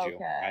great of a Jew.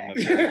 Okay. I'm a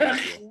very bad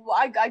Jew.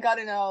 I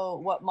gotta know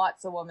what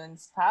Matzah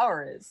Woman's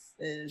power is.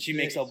 She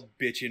makes a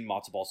bitchin'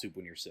 matzo ball soup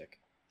when you're sick.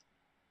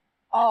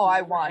 Oh, I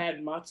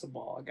had matzo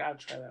ball. I gotta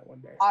try that one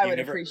day. I would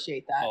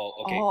appreciate that. Oh,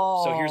 okay.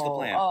 So here's the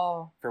plan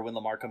for when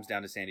Lamar comes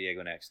down to San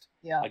Diego next.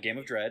 Yeah. A game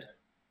of Dread.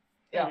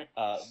 Yeah.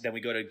 Then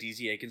we go to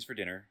DZ Aikens for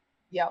dinner.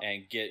 Yeah.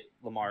 And get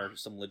Lamar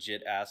some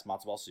legit ass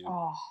matzo ball soup.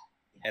 Oh.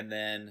 And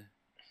then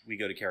we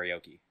go to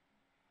karaoke.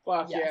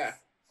 Fuck yes. Yeah.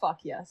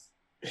 Fuck yes.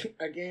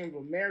 A game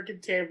of American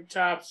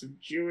tabletops and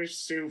Jewish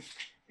soup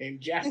and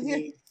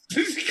Japanese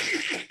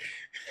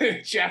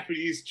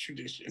Japanese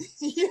tradition.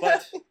 Yeah.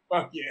 But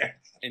fuck yeah.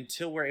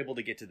 Until we're able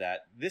to get to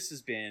that, this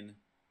has been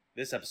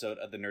this episode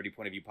of the Nerdy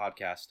Point of View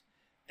podcast.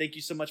 Thank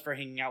you so much for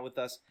hanging out with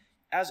us.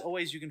 As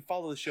always, you can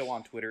follow the show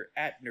on Twitter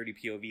at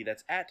NerdyPOV.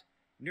 That's at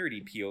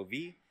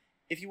NerdyPOV.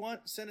 If you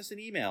want, send us an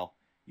email.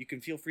 You can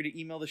feel free to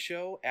email the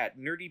show at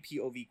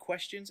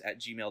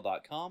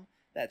nerdypovquestions@gmail.com.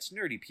 That's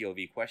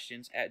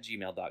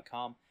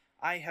nerdypovquestions@gmail.com.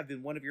 I have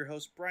been one of your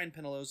hosts, Brian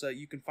Penaloza.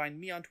 You can find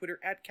me on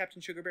Twitter at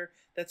Captain Sugar Bear.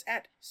 That's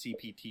at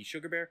CPT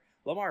Sugar Bear.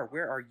 Lamar,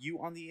 where are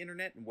you on the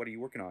internet and what are you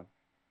working on?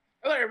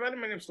 Hello, everybody.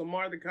 My name is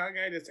Lamar the Con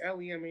Guy. That's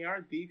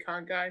Lemar, the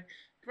Con Guy. You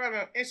can find me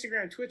on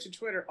Instagram, Twitch, and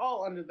Twitter,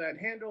 all under that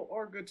handle,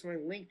 or go to my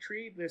link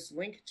tree, this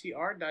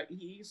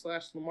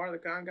linktr.ee/Lamar the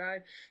Con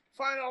Guy.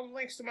 Find all the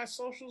links to my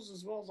socials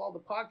as well as all the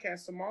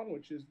podcasts I'm on,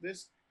 which is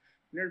this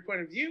Nerd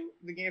Point of View,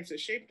 the games that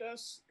shaped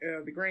us,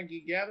 the Grand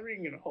Geek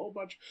Gathering, and a whole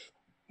bunch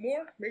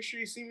more. Make sure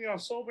you see me on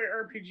Soul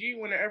Bear RPG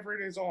whenever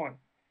it is on.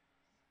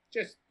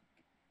 Just,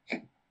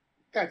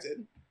 that's it.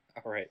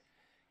 All right.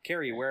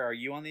 Carrie, where are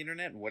you on the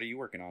internet and what are you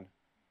working on?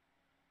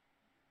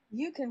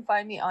 You can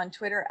find me on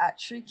Twitter at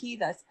Shriekee,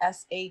 that's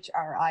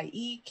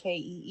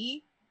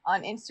SHRIEKEE.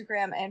 On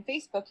Instagram and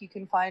Facebook, you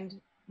can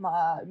find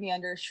me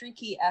under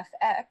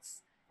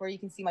ShriekeeFX, where you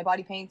can see my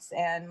body paints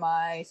and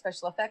my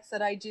special effects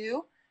that I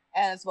do,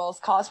 as well as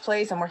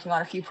cosplays. I'm working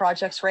on a few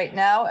projects right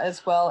now,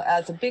 as well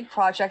as a big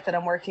project that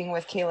I'm working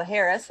with Kayla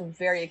Harris I'm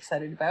very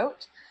excited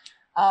about.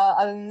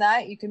 Other than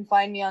that, you can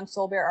find me on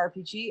Soul Bear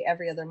RPG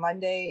every other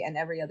Monday and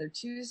every other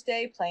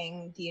Tuesday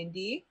playing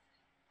D&D.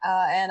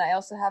 And I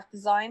also have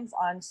designs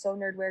on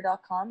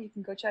sonerdwear.com you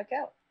can go check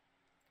out.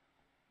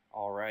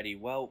 Alrighty,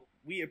 well,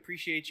 we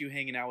appreciate you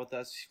hanging out with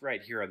us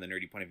right here on the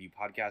Nerdy Point of View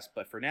podcast,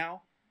 but for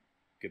now,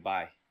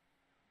 goodbye.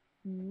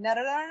 No,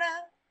 no, no,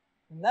 no.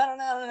 No,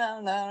 no, no,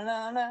 no,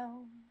 no,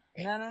 no.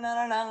 No, no,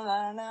 no, no,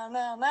 no, no,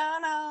 no, no,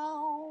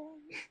 no.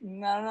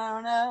 No,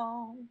 no,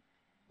 no.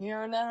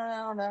 You're no,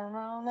 no, no,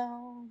 no,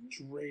 no.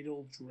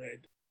 Dreidel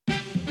Dread.